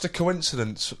is just a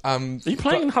coincidence. Are you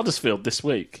playing in Huddersfield this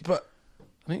week? But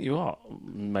I think you are.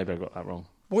 Maybe I got that wrong.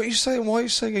 what are you saying? Why are you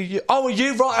saying? Are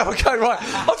you right? Okay, right.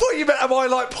 I thought you meant am I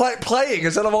like playing?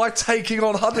 Instead of am I taking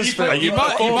on Huddersfield? You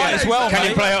might as well. Can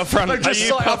you play up front? I've just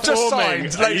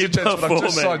signed, ladies and gentlemen. I've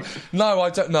just signed. No, I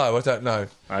don't know.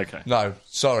 Okay. No,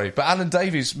 sorry. But Alan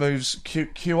Davies moves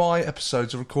QI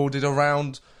episodes are recorded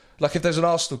around. Like if there's an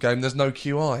Arsenal game, there's no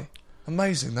QI.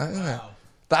 Amazing, that isn't it?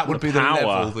 That would be the power.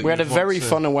 level that We had a you'd very want to-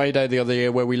 fun away day the other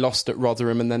year where we lost at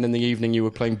Rotherham, and then in the evening you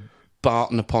were playing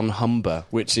Barton upon Humber,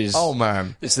 which is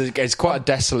it's quite a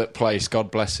desolate place.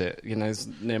 God bless it. You know, it's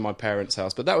near my parents'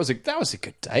 house. But that was a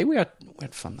good day. We had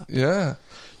fun. That Yeah.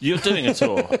 You're doing a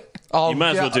tour. You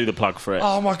may as well do the plug for it.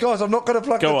 Oh my God, I'm not going to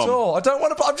plug Go the on. tour. I don't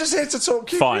want to. I'm just here to talk.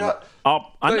 Fine.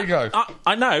 There you go.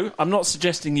 I know. I'm not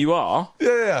suggesting you are.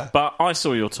 Yeah. But I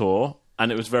saw your tour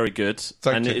and it was very good.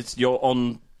 Thank you. You're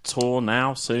on tour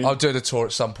now soon. I'll do the tour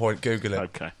at some point. Google it.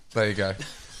 Okay. There you go.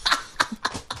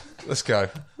 Let's go.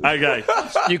 Okay.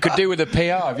 you could do with a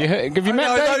PR. Have you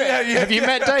met David? Have you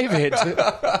met David?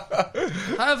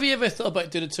 Have you ever thought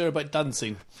about doing a tour about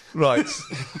dancing? Right.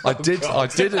 I did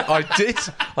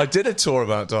a tour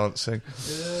about dancing.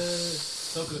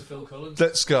 Talking to Phil Collins.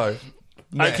 Let's go.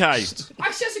 Next. Okay.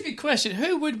 Actually, that's a good question.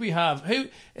 Who would we have? Who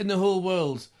in the whole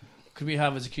world could we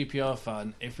have as a QPR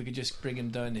fan if we could just bring him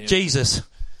down here? Jesus.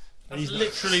 That's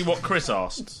literally what Chris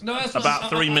asked No, that's about not,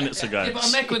 3 minutes ago. Yeah, but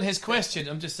I'm echoing his question.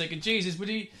 I'm just thinking, Jesus, would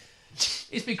he?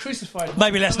 He's been crucified.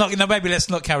 Maybe let's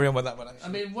not carry on with that one. I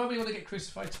mean, why would we want to get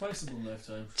crucified twice in one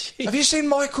lifetime? Have you seen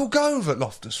Michael Gove at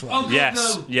Loftus Road? Oh, God, Yes.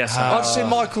 no. Yes. I've seen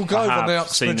Michael Gove I on the have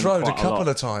seen Uxbridge him Road a quite a couple lot.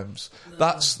 of times.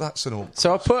 That's an awkward.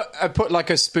 So I put like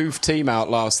a spoof team out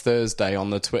last Thursday on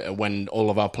the Twitter when all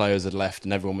of our players had left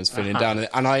and everyone was feeling down,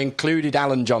 and I included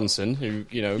Alan Johnson, who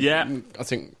I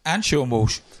think. And Seann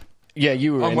Walsh. Yeah,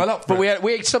 you were I'm in. well up for but it.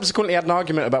 we subsequently had an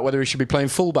argument about whether he should be playing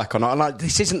fullback or not. And like,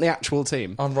 this isn't the actual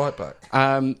team. I'm right back.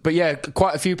 But yeah,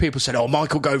 quite a few people said, "Oh,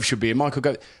 Michael Gove should be in." Michael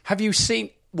Gove. Have you seen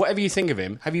whatever you think of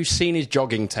him? Have you seen his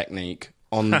jogging technique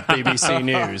on BBC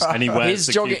News? And he wears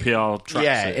the QPR tracksuit.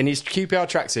 Yeah, in his QPR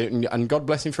tracksuit, and God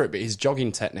bless him for it. But his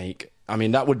jogging technique, I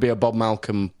mean, that would be a Bob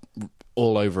Malcolm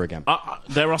all over again.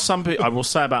 There are some people, I will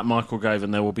say about Michael Gove,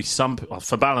 and there will be some,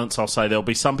 for balance, I'll say there'll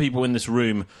be some people in this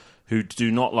room who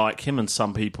do not like him and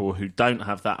some people who don't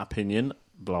have that opinion,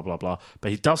 blah, blah, blah.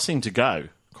 But he does seem to go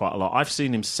quite a lot. I've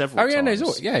seen him several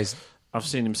times. I've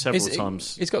seen him several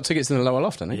times. He's got tickets in the lower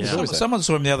loft, hasn't he? Yeah. Someone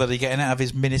saw him the other day getting out of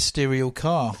his ministerial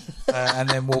car and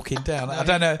then walking down. I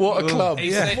don't know. What a club.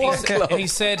 He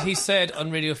said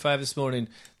on Radio 5 this morning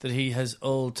that he has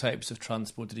all types of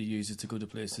transport that he uses to go to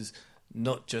places,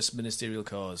 not just ministerial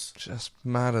cars. Just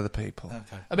mad at the people.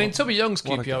 Okay. I mean, Toby Young's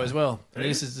what a QPR guy. as well. And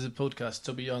this is the podcast,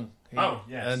 Toby Young.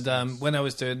 Yes. And when I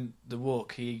was doing the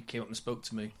walk, he came up and spoke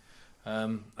to me.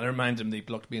 I reminded him that he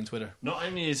blocked me on Twitter. Not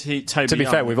only is he Toby To be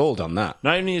Young, fair, we've all done that.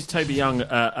 Not only is Toby Young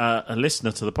a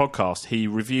listener to the podcast, he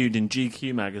reviewed in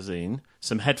GQ magazine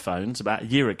some headphones about a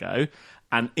year ago,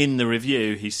 and in the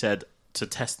review he said, to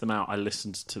test them out, I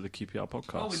listened to the QPR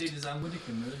podcast. All we need is Anne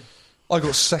Widdicombe, really. I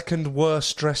got second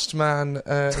worst dressed man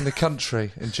in the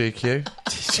country in GQ.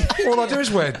 All I do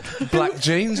is wear black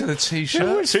jeans and a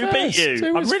t-shirt. Who beat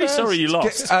you? I'm really sorry you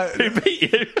lost. Who beat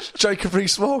you? Jacob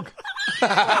Rees-Mogg.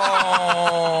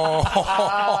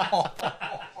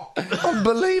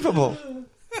 Unbelievable.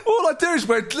 All I do is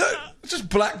wear just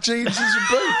black jeans and some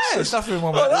boots. There's nothing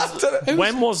wrong with that.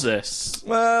 When was this?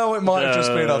 Well, it might have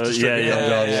just been after Strictly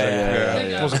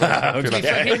Come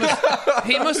Dancing.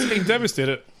 He must have been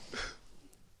devastated.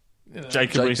 You know.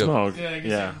 Jacob Rees-Mogg.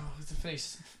 Yeah. To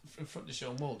finish in front of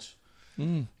Seann Walsh.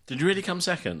 Did you really come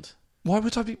second? Why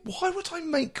would I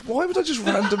just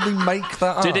randomly make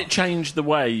that up? Did it change the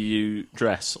way you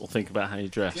dress or think about how you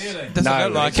dress? Doesn't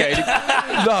look like it.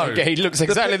 No. He looks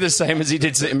exactly the same as he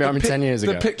did sitting behind me 10 years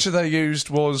ago. The picture they used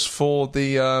was for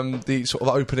the sort of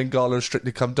opening gala of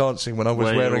Strictly Come Dancing when I was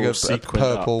Where wearing you're a sequined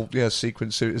purple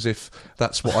sequin suit, as if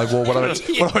that's what I wore when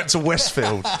I went to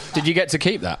Westfield. Did you get to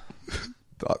keep that?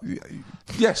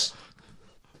 Yes.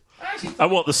 Oh,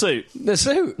 what, the suit? The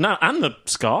suit? No, and the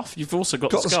scarf. You've also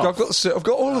got the scarf. I've got the suit. I've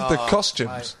got all of the costumes.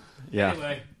 Right. Yeah.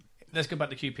 Anyway, let's go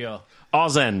back to QPR.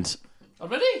 Ours end.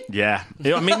 Already? Yeah.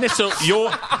 I mean,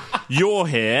 you're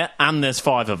here, and there's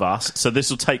 5 of us, so this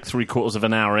will take 3/4 of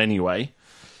an hour anyway.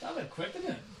 That went quick,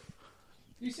 didn't it?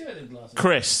 You see what them glasses?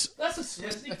 Chris. That's a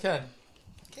Swiss. Okay.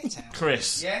 Get out.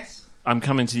 Chris. Yes. I'm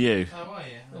coming to you. How are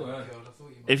you? Oh, God, I thought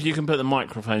you might. If you can put the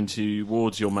microphone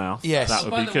towards your mouth, Yes. that would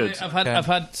By be the good. way, I've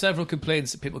had several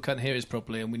complaints that people can't hear us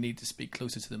properly, and we need to speak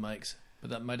closer to the mics.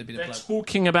 But that might have been a They're plan.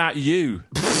 talking about you.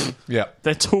 Yeah.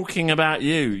 They're talking about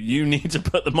you. You need to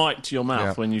put the mic to your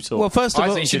mouth when you talk. Well, first of I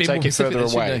all, think you should be take more it further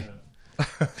specific,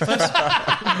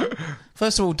 away.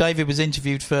 first of all, David was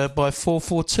interviewed by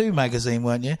 442 magazine,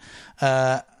 weren't you?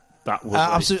 that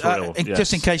was a thrill. Yes.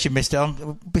 Just in case you missed it,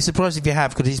 I'll be surprised if you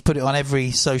have, because he's put it on every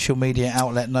social media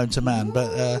outlet known to man.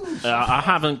 But I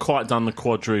haven't quite done the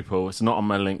quadruple. It's not on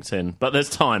my LinkedIn, but there's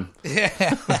time.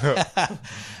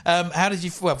 how did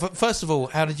you? Well, first of all,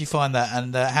 how did you find that,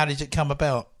 and how did it come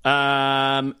about?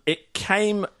 It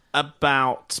came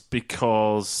about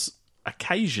because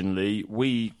occasionally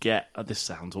we get, this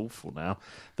sounds awful now,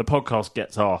 the podcast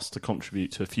gets asked to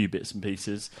contribute to a few bits and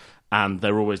pieces, and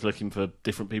they're always looking for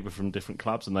different people from different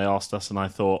clubs, and they asked us, and I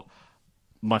thought,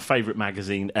 my favourite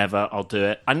magazine ever, I'll do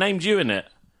it. I named you in it.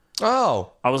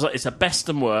 Oh. I was like, it's a best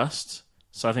and worst,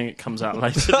 so I think it comes out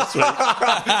later this week.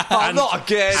 Not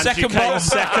again.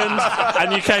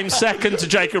 And you came second to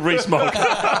Jacob Rees-Mogg.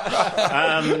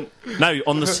 No,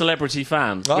 on the celebrity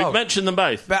fan. Oh. We've mentioned them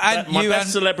both. But my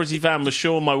best celebrity fan was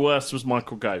Sean, my worst was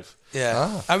Michael Gove.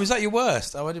 Yeah. Oh, was that your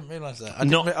worst? Oh, I didn't realise that.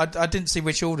 I didn't see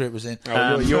which order it was in.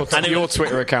 Your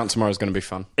Twitter account tomorrow is going to be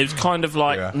fun. It was kind of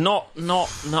like, not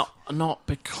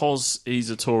because he's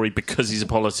a Tory, because he's a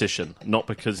politician, not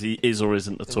because he is or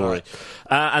isn't a Tory.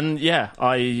 Right. And yeah,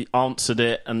 I answered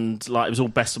it, and like it was all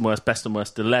best and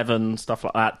worst 11, stuff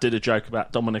like that. Did a joke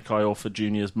about Dominic Iorfa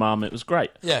Jr.'s mum. It was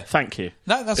great. Yeah. Thank you.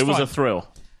 No, that's It was fine. a thrill.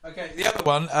 Okay, the other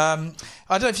one, I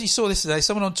don't know if you saw this today.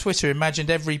 Someone on Twitter imagined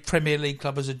every Premier League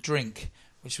club as a drink,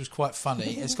 which was quite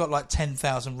funny. It's got like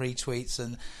 10,000 retweets,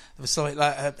 and there was something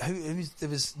like there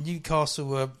was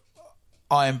Newcastle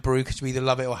Iron Brew, because you either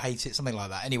love it or hate it, something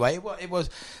like that. Anyway, it was.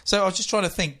 So I was just trying to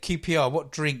think, QPR, what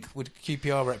drink would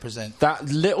QPR represent? That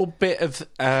little bit of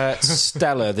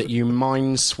Stella that you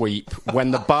mind sweep when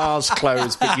the bar's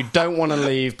closed, but you don't want to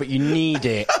leave, but you need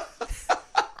it.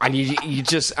 And you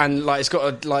just, and like it's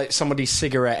got like somebody's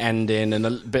cigarette end in and a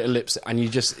bit of lips, and you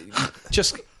just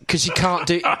because you can't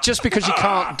do, just because you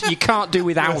can't do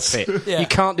without it. Yeah. You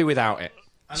can't do without it.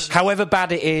 However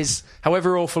bad it is,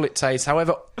 however awful it tastes,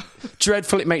 however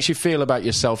dreadful it makes you feel about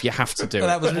yourself, you have to do it.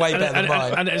 That was way better than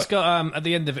mine. And it's got at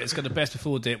the end of it, it's got the best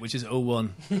before date, which is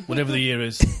 01, whatever the year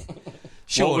is.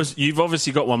 Sure. You've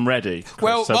obviously got one ready, Chris,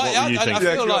 Well, so what were you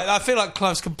thinking? I feel like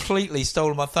Clive's completely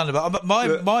stolen my thunder. But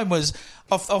mine was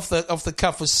off the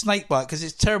cuff was snakebite, because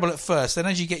it's terrible at first. Then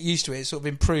as you get used to it, it sort of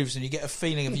improves, and you get a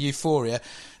feeling of euphoria.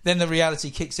 Then the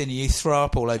reality kicks in, and you throw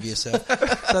up all over yourself.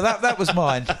 So that was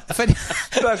mine.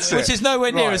 That's which it. is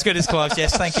nowhere near Right. as good as Clive's.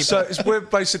 Yes, thank you. So we're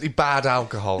basically bad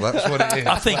alcohol. That's what it is.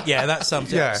 I think that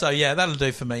sums it Yeah. up. So yeah, that'll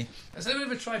do for me. Has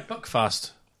anyone ever tried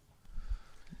Buckfast?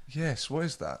 Yes, what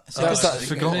is that? I've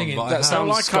forgotten, but That I feel sounds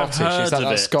like I've Scottish. heard Is that of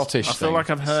that it. Scottish I feel thing? like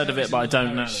I've heard of it, but I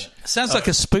don't know. Sounds like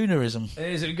a spoonerism. It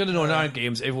is. If you go to Northern Ireland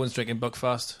games, everyone's drinking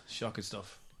Buckfast. Shocking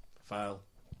stuff. Foul.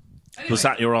 Was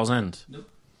that your Oz End?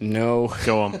 No.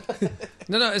 Go on.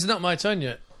 No, it's not my turn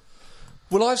yet.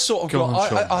 Well, I've sort of Go got. on,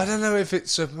 Sean. I don't know if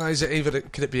it's is it either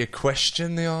could it be a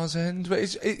question, the R's end, but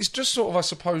it's just sort of, I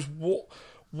suppose,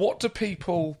 what do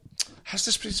people, has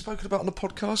this been spoken about on the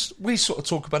podcast? We sort of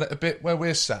talk about it a bit where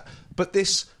we're sat, but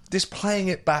this playing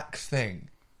it back thing,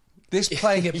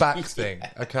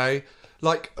 okay.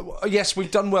 Like, yes,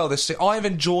 we've done well this season. I've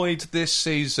enjoyed this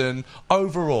season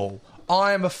overall.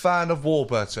 I am a fan of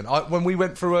Warburton. When we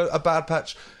went through a bad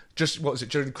patch, just what was it,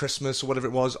 during Christmas or whatever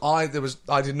it was, I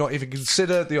did not even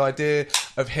consider the idea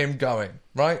of him going,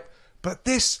 right? But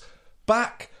this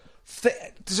back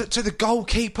to the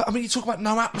goalkeeper, I mean, you talk about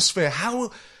no atmosphere.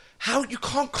 How you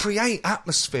can't create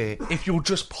atmosphere if you're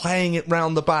just playing it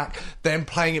round the back, then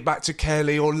playing it back to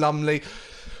Kelly or Lumley.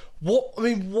 What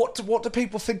do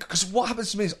people think? Because what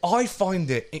happens to me is I find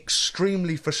it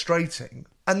extremely frustrating,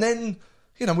 and then,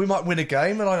 you know, we might win a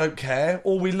game and I don't care,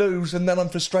 or we lose and then I'm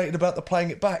frustrated about the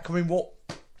playing it back. I mean, what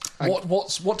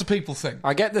do people think?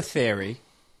 I get the theory.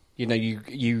 You know,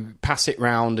 you pass it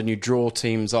round and you draw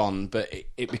teams on, but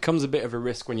it becomes a bit of a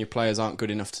risk when your players aren't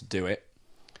good enough to do it.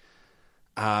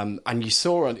 And you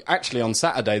saw, actually on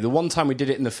Saturday, the one time we did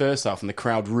it in the first half and the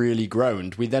crowd really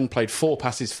groaned, we then played 4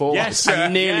 passes forward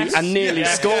and nearly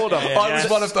scored them. I was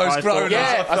one of those groaners.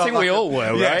 Yeah, I think we all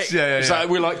were, right? Yes, yeah. So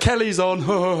we're like, Kelly's on,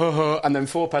 and then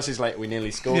 4 passes later we nearly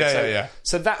scored.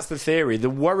 So that's the theory. The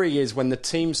worry is when the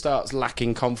team starts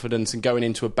lacking confidence and going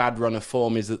into a bad run of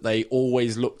form is that they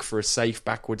always look for a safe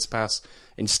backwards pass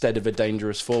instead of a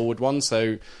dangerous forward one.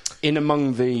 So in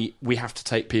among we have to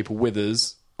take people with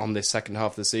us on this second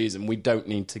half of the season, we don't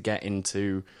need to get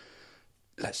into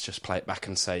let's just play it back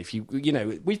and safe. You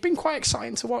know, we've been quite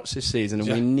exciting to watch this season,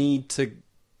 and we need to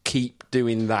keep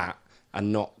doing that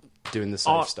and not doing the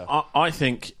safe stuff. I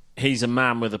think he's a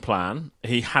man with a plan.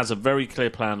 He has a very clear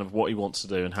plan of what he wants to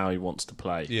do and how he wants to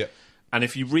play. Yeah. And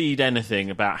if you read anything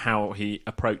about how he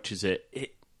approaches it,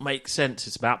 it makes sense.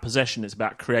 It's about possession. It's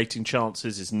about creating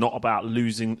chances. It's not about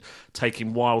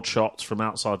taking wild shots from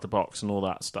outside the box and all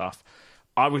that stuff.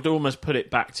 I would almost put it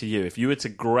back to you. If you were to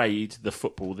grade the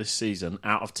football this season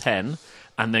out of 10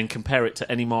 and then compare it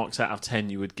to any marks out of 10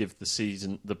 you would give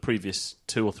the previous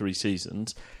 2 or 3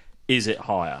 seasons, is it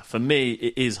higher? For me,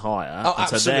 it is higher. Oh, and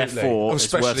absolutely. so therefore, it's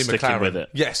especially worth sticking McLaren. with it.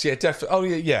 Yes, yeah, definitely. Oh,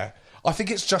 yeah. I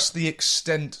think it's just the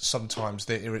extent sometimes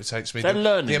that irritates me. They're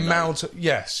learning, the amount.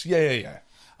 Yes, yeah.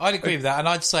 I'd agree with that, and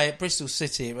I'd say at Bristol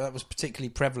City that was particularly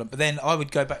prevalent. But then I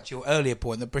would go back to your earlier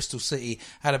point that Bristol City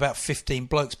had about 15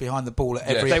 blokes behind the ball at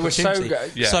every They were so opportunity.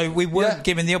 good. Yeah. So we weren't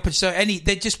given the opportunity. So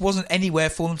there just wasn't anywhere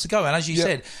for them to go. And as you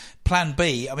said, Plan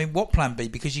B. I mean, what Plan B?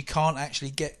 Because you can't actually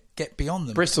get beyond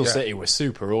them. Bristol City were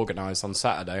super organised on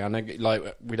Saturday. I know,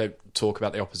 like, we don't talk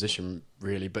about the opposition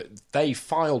really, but they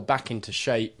filed back into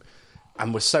shape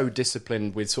and were so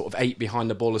disciplined with sort of 8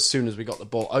 behind the ball as soon as we got the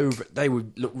ball over. They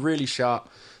would look really sharp.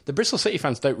 The Bristol City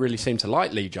fans don't really seem to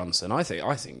like Lee Johnson. I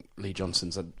think Lee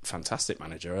Johnson's a fantastic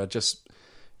manager.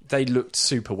 They looked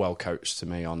super well coached to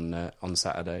me on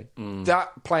Saturday.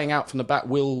 That playing out from the back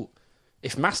will,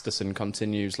 if Masterson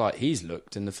continues like he's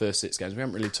looked in the first 6 games, we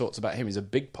haven't really talked about him. He's a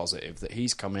big positive that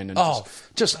he's come in and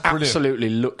just absolutely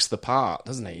looks the part,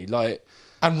 doesn't he? Like,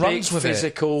 And big, runs with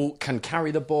physical, can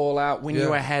carry the ball out, win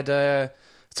you a header.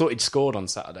 Thought he'd scored on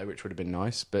Saturday, which would have been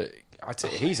nice, but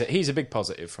he's a big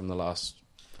positive from the last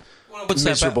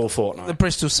miserable fortnight. The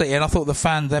Bristol City, and I thought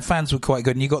their fans were quite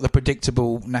good, and you got the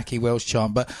predictable Nakh Welsh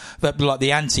chant, but like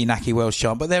the anti-Nakh Welsh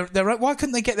chant. But why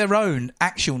couldn't they get their own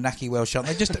actual Nakh Welsh chant?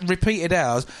 They just repeated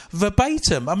ours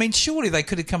verbatim. I mean, surely they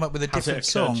could have come up with a different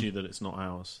song. Has it occurred to you that it's not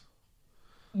ours?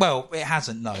 Well, it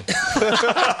hasn't, no.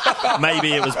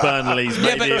 Maybe it was Burnley's,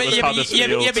 maybe it was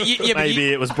Huddersfield,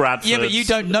 maybe it was Bradford's. Yeah, but you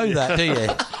don't know that, do you?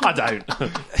 I don't.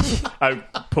 Oh,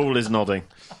 Paul is nodding.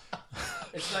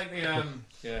 It's like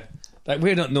the like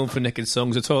we're not known for nicking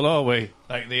songs at all, are we?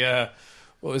 Like the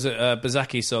what was it,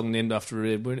 Bazaki song named after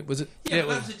him? Was it? Yeah, it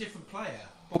was a different player.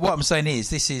 Well, what I'm saying is,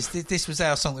 this was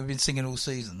our song that we've been singing all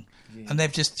season, and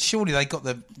they've surely they got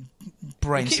the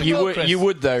brain. You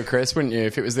would though, Chris, wouldn't you?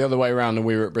 If it was the other way around and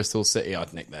we were at Bristol City,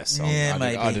 I'd nick their song. Yeah,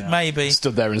 maybe.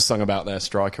 Stood there and sung about their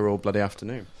striker all bloody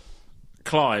afternoon.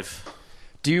 Clive,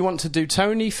 do you want to do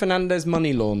Tony Fernandez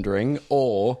money laundering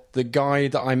or the guy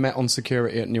that I met on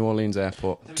security at New Orleans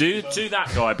airport? do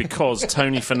that guy, because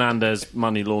Tony Fernandez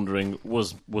money laundering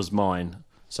was mine.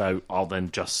 So I'll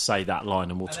then just say that line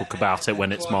and we'll talk about it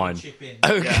when it's mine.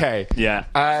 Okay. Yeah.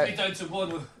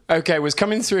 Okay, was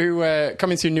coming through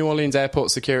New Orleans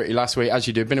airport security last week, as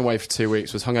you do. Been away for 2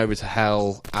 weeks, was hungover to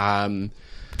hell. And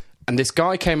this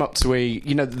guy came up to me,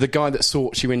 the guy that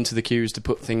sorts you into the queues to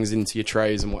put things into your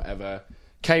trays and whatever.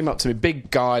 Came up to me,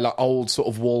 big guy, like old sort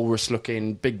of walrus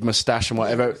looking, big moustache and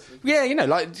whatever. Yeah,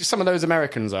 like some of those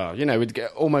Americans are.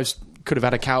 Almost could have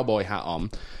had a cowboy hat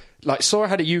on. Like, saw I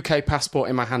had a UK passport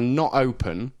in my hand, not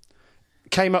open.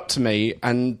 Came up to me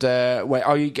and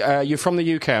wait, you're from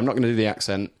the UK? I'm not going to do the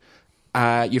accent.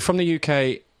 You're from the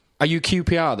UK. Are you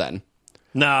QPR then?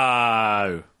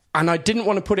 No. And I didn't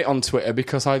want to put it on Twitter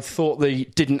because I thought they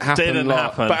didn't happen.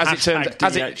 But as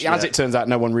it turns out,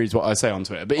 no one reads what I say on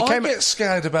Twitter. But I get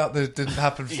scared about the didn't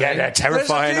happen thing. Yeah, they're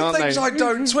terrifying, aren't they? There's a few things I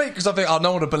don't tweet because I think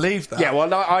no one would believe that. Yeah, well,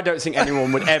 no, I don't think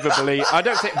anyone would ever believe. I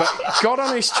don't think. But God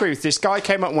honest truth, this guy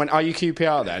came up and went, "Are you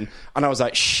QPR then?" And I was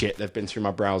like, "Shit, they've been through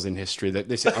my browsing history. That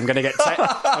this, I'm going to get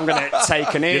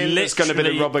taken in. It's going to be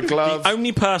the rubber glove." The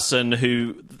only person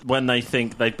who, when they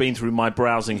think they've been through my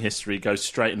browsing history, goes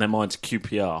straight in their mind to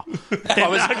QPR. I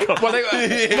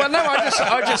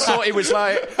just thought it was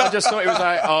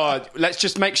like, oh, let's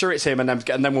just make sure it's him, and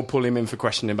then we'll pull him in for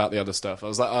questioning about the other stuff. I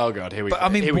was like, oh god, here we go. But I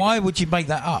mean, why would you make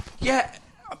that up? Yeah.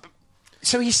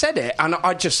 So he said it, and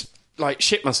I just like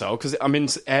shit myself because I'm in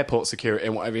airport security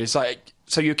and whatever. He's like,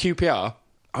 so you're QPR?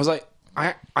 I was like,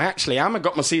 I actually am. I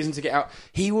got my season ticket out.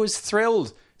 He was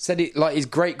thrilled. Said it like his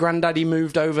great granddaddy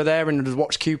moved over there and had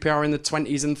watched QPR in the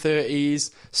 20s and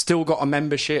 30s. Still got a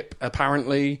membership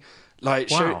apparently. Like,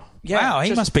 wow. Wow,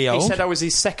 he must be old. He said I was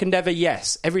his second ever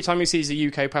yes. Every time he sees a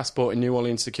UK passport in New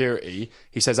Orleans security,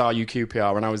 he says, "Are you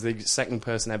QPR?" And I was the second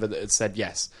person ever that had said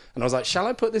yes. And I was like, "Shall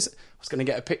I put this?" I was going to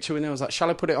get a picture with him. I was like, "Shall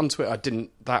I put it on Twitter?" I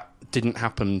didn't. That didn't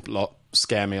happen a lot.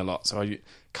 Scare me a lot. So I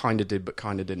kind of did, but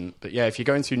kind of didn't. But yeah, if you're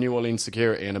going through New Orleans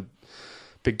security and a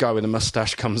big guy with a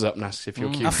moustache comes up and asks if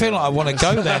you're QPR. I feel like I want to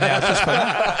go there now just for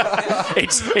that.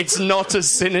 It's not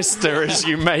as sinister as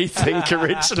you may think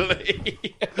originally.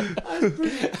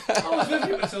 I was with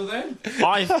you until then.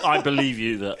 I believe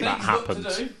you that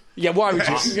happened. Yeah, why would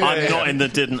you? I'm not in the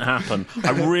didn't happen.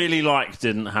 I really like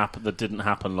the didn't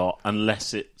happen lot,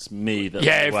 unless it's me that.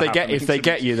 Yeah, if they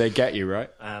get you, right?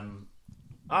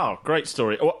 Oh, great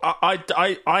story. Well,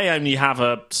 I only have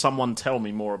someone tell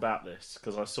me more about this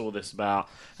because I saw this about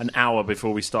an hour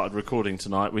before we started recording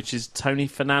tonight, which is Tony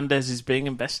Fernandez is being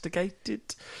investigated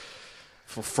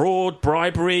for fraud,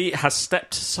 bribery, has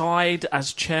stepped aside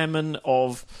as chairman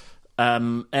of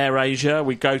Air Asia,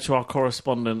 we go to our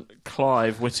correspondent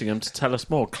Clive Whittingham to tell us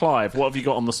more. Clive, what have you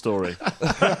got on the story?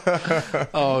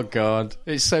 Oh God,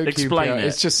 it's so Explain QPR. it.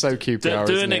 It's just so QPR.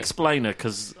 Do isn't an it? explainer,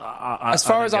 because As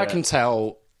far as I can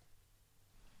tell,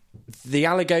 the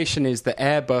allegation is that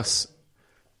Airbus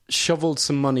shoveled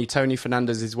some money Tony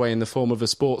Fernandez's way in the form of a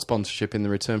sports sponsorship in the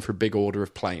return for a big order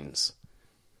of planes.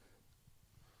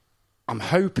 I'm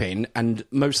hoping, and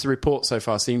most of the reports so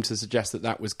far seem to suggest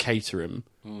that was Caterham,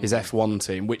 his F1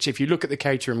 team, which if you look at the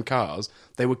Caterham cars,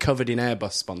 they were covered in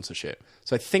Airbus sponsorship.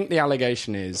 So I think the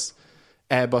allegation is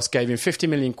Airbus gave him 50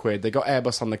 million quid, they got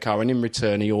Airbus on the car, and in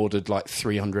return he ordered like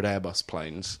 300 Airbus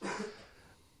planes.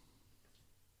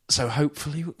 So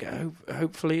hopefully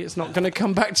it's not going to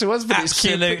come back to us. But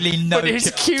Absolutely it's no But it's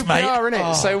chance, QPR, mate. isn't it?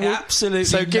 Oh, So absolutely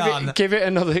So none. give it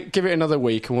another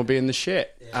week, and we'll be in the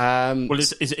shit. Well,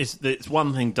 it's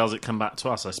one thing. Does it come back to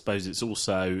us? I suppose it's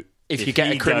also If you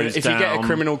get a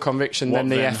criminal conviction, then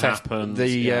what the then FF, happens? the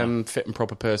Yeah. fit and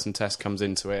proper person test comes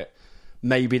into it.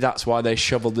 Maybe that's why they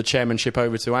shoveled the chairmanship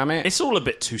over to Amit. It's all a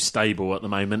bit too stable at the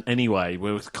moment. Anyway,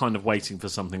 we're kind of waiting for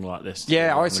something like this.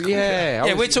 Yeah,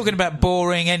 We're talking about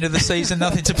boring end of the season,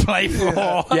 nothing to play for.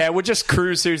 Yeah, we'll just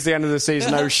cruise through to the end of the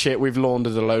season. Oh shit, we've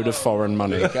laundered a load of foreign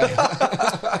money. It's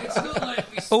not like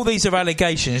All these are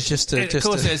allegations, just to. of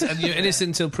course it is, and you're innocent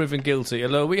until proven guilty.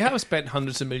 Although we have spent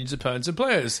hundreds of millions of pounds on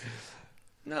players.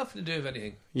 Nothing to do with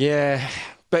anything. Yeah,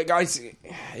 but guys,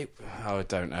 I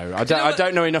don't know. I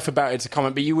don't know enough about it to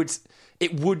comment. But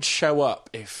it would show up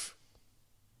if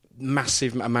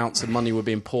massive amounts of money were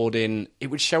being poured in. It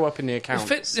would show up in the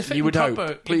accounts. The fit You would and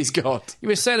proper, hope. Please God. You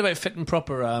were saying about fit and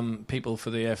proper people for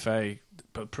the FA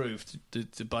approved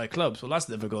to buy clubs. Well, that's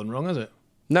never gone wrong, has it?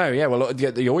 No, yeah, well,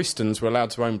 the Oystons were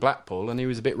allowed to own Blackpool, and he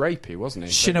was a bit rapey, wasn't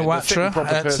he? Shinawatra The fit and proper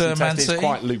at, person Man test is City.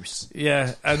 quite loose.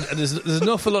 Yeah, and there's an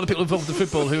awful lot of people involved in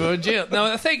football who are in jail. Now,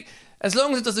 I think as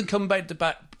long as it doesn't come back to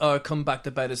bite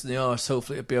us in the arse,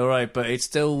 hopefully it'll be all right. But it's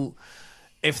still,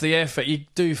 if the FA, you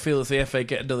do feel if the FA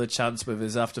get another chance with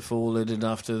us after falling and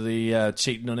after the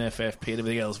cheating on FFP and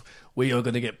everything else, we are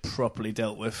going to get properly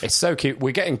dealt with. It's so cute.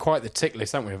 We're getting quite the tick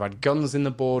list, haven't we? We've had guns in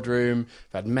the boardroom,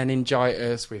 we've had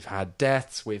meningitis, we've had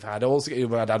deaths, we've had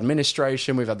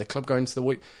administration, we've had the club going to the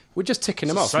week. We're just ticking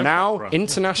them off. soap Now, opera.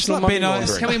 international It's like money being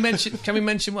honest. laundering. Can we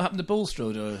mention what happened to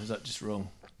Bulstrode, or is that just wrong?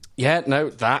 Yeah, no,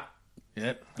 that.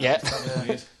 Yeah. Yeah.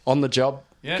 On the job.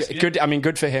 Yes, Good. I mean,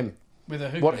 good for him. With a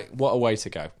hooker. What a way to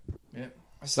go. Yeah.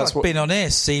 That's what Been on here,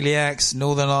 celiacs,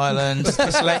 Northern Ireland,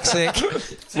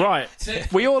 dyslexic. Right.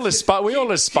 we all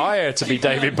aspire to be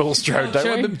David Bulstrode,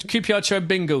 don't we? QPR chair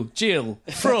bingo, Jill,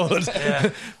 fraud,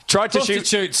 Tried to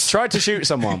prostitutes, shoot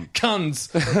someone.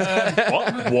 cunts.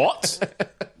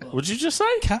 What? Would you just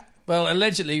say? Well,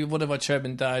 allegedly, one of our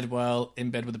chairmen died while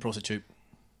in bed with a prostitute.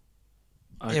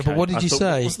 Yeah, but what did you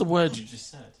say? What's the word you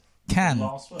just said? Can.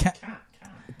 Last word. Can.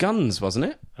 Guns, wasn't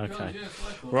it? Okay.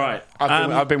 Right.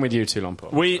 I've been with you too long, Paul.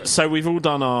 We've all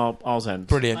done ours end.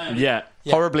 Brilliant. Yeah.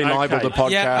 Horribly Okay. libelled the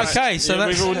podcast. Yeah, okay, so Yeah,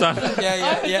 that's. we've all done.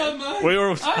 Yeah. We're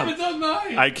all I haven't done. done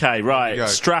mine. Okay, right. Go.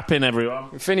 Strap in,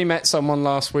 everyone. Finney met someone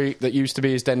last week that used to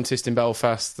be his dentist in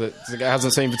Belfast that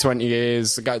hasn't seen for 20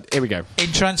 years. Here we go.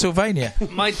 In Transylvania.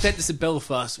 My dentist in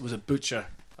Belfast was a butcher.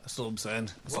 That's all I'm saying.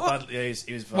 What? Yeah,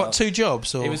 he was What, 2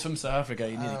 jobs? Or? He was from South Africa.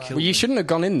 He nearly killed Well, you me. shouldn't have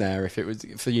gone in there if it was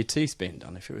for your teeth being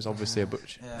done, if it was obviously a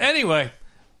butcher. Anyway,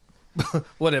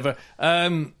 whatever.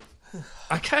 I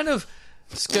kind of...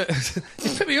 you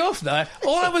put me off now.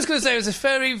 All I was going to say was a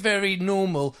very, very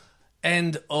normal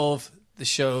end of the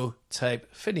show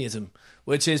type Finneyism,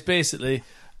 which is basically,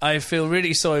 I feel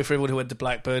really sorry for everyone who went to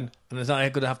Blackburn, and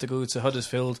I'm going to have to go to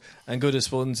Huddersfield and go to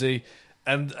Swansea.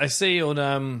 And I see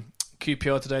on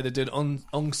QPR today they're doing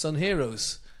Unsung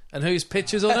Heroes. And whose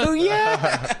pictures on it? Oh,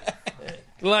 yeah.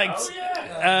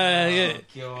 yeah.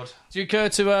 God. Do you care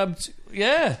to...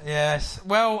 yeah. Yes.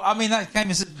 Well, I mean, that came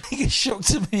as a big a shock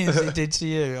to me as it did to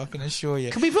you, I can assure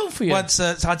you. Can we vote for you? Once,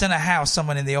 I don't know how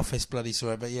someone in the office bloody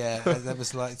saw it, but yeah, that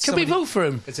was like... Can we vote for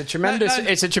him? It's a tremendous.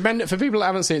 It's a tremendous. For people that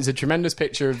haven't seen it, it's a tremendous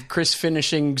picture of Chris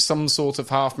finishing some sort of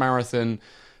half marathon,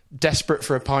 desperate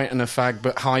for a pint and a fag,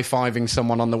 but high-fiving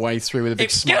someone on the way through with a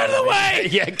big smile. Get out of the way!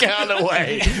 Yeah, get out of the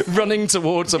way! Running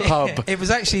towards a pub. It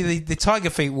was actually the Tiger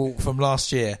Feet walk from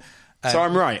last year. So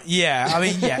I'm right. Yeah, I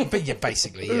mean, yeah, but yeah,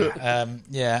 basically, yeah.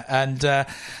 Yeah, and I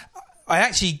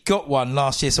actually got one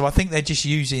last year, so I think they're just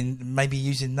using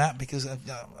that because,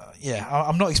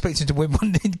 I'm not expecting to win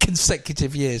one in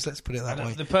consecutive years, let's put it that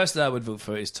way. The person I would vote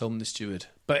for is Tom the Steward.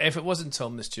 But if it wasn't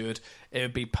Tom the Steward, it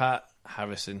would be Pat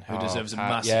Harrison, who deserves a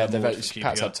massive award for keeping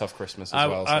Pat's up. had a tough Christmas as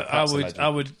well. So I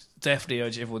would definitely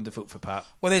urge everyone to vote for Pat.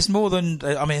 Well, there's more than,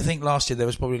 I think last year there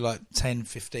was probably like 10,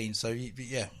 15, so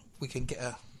yeah, we can get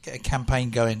a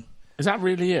campaign going. Is that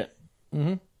really it?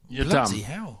 Mm-hmm. You're Bloody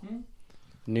done. hell!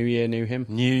 New year, new him.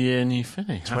 New year, new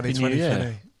Finney. Happy 2020 New Year.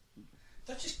 Finney.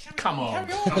 Come on.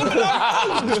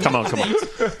 Come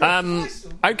on.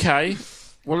 Okay.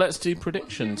 Well, let's do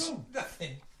predictions.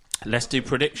 Let's do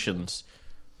predictions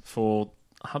for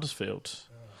Huddersfield.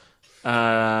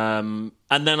 And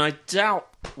then I doubt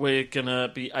we're going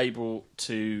to be able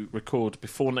to record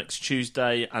before next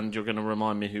Tuesday, and you're going to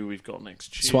remind me who we've got next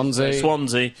Tuesday.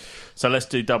 Swansea. So let's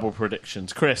do double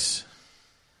predictions. Chris.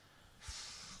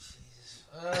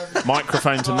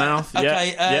 Microphone to mouth.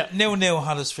 Okay, Yeah. 0-0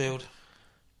 Huddersfield.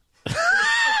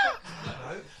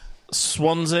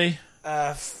 Swansea.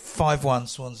 5-1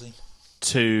 Swansea.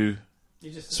 2.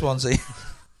 Swansea.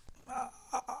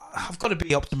 I've got to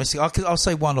be optimistic. I'll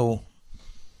say 1-1.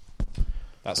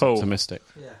 That's Paul. optimistic.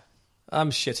 I'm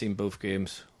shitting both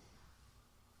games.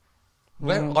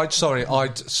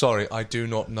 I do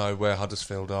not know where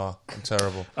Huddersfield are. I'm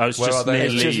terrible. Oh, it's Where just are they? near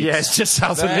Leeds. It's just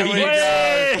south of There we Leeds.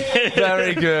 go.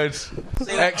 Very good.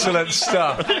 Excellent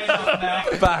stuff.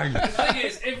 Bang. The thing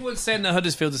is, everyone's saying that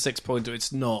Huddersfield's a 6-pointer.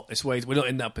 It's not. We're not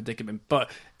in that predicament. But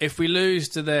if we lose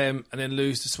to them and then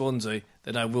lose to Swansea,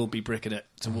 then I will be bricking it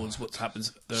towards what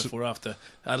happens therefore after.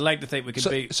 I'd like to think we can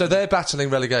beat. So they're battling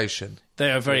relegation.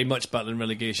 They are very much battling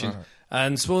relegation.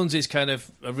 And Swansea's kind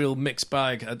of a real mixed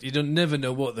bag. You never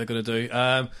know what they're going to do.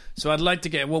 So I'd like to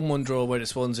get a 1-1 draw away to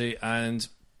Swansea and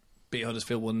beat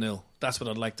Huddersfield 1-0. That's what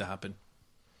I'd like to happen.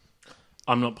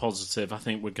 I'm not positive. I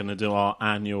think we're going to do our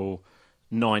annual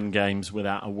 9 games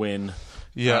without a win.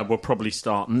 Yeah. We'll probably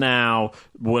start now.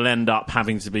 We'll end up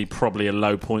having to be probably a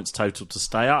low points total to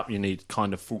stay up. You need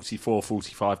kind of 44,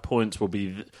 45 points. We'll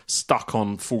be stuck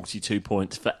on 42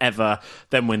 points forever,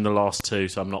 then win the last 2,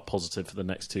 so I'm not positive for the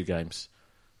next 2 games.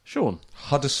 Sean?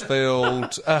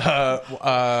 Huddersfield,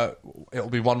 it'll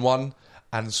be 1-1,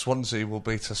 and Swansea will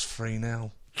beat us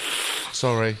 3-0.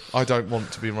 Sorry, I don't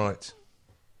want to be right.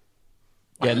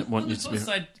 I don't want you to be...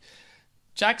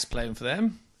 Jack's playing for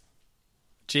them.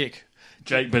 Jake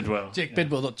Bidwell.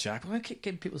 Bidwell, not Jack. I keep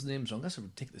getting people's names wrong. That's a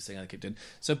ridiculous thing I keep doing.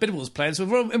 So Bidwell's playing, so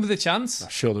we're in with a chance. I'm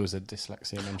sure there was a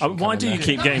dyslexia mention. Why do you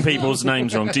keep getting people's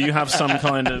names wrong? Do you have some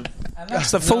kind of...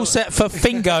 That's the full set for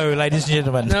Fingo, ladies and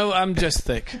gentlemen. No, I'm just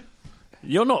thick.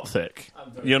 You're not thick.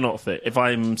 You're not thick. If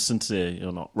I'm sincere,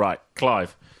 you're not. Right,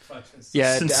 Clive.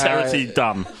 Yeah, Sincerity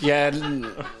done. Yeah,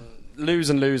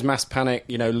 lose, mass panic,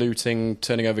 looting,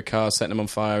 turning over cars, setting them on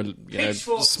fire,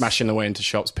 smashing their way into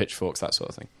shops, pitchforks, that sort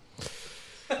of thing.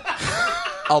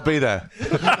 I'll be there.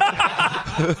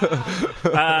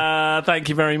 Thank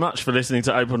you very much for listening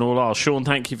to Open All Arse. Sean,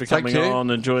 thank you for coming on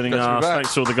and joining us.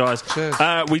 Thanks to all the guys.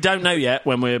 Cheers. We don't know yet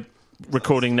when we're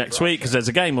recording next week because there's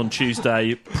a game on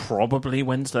Tuesday, probably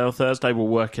Wednesday or Thursday. We'll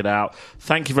work it out.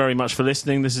 Thank you very much for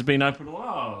listening. This has been Open All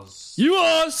Arse.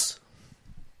 Yours!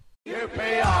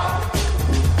 QPR,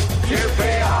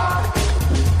 QPR,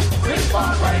 Cliff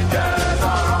Rangers.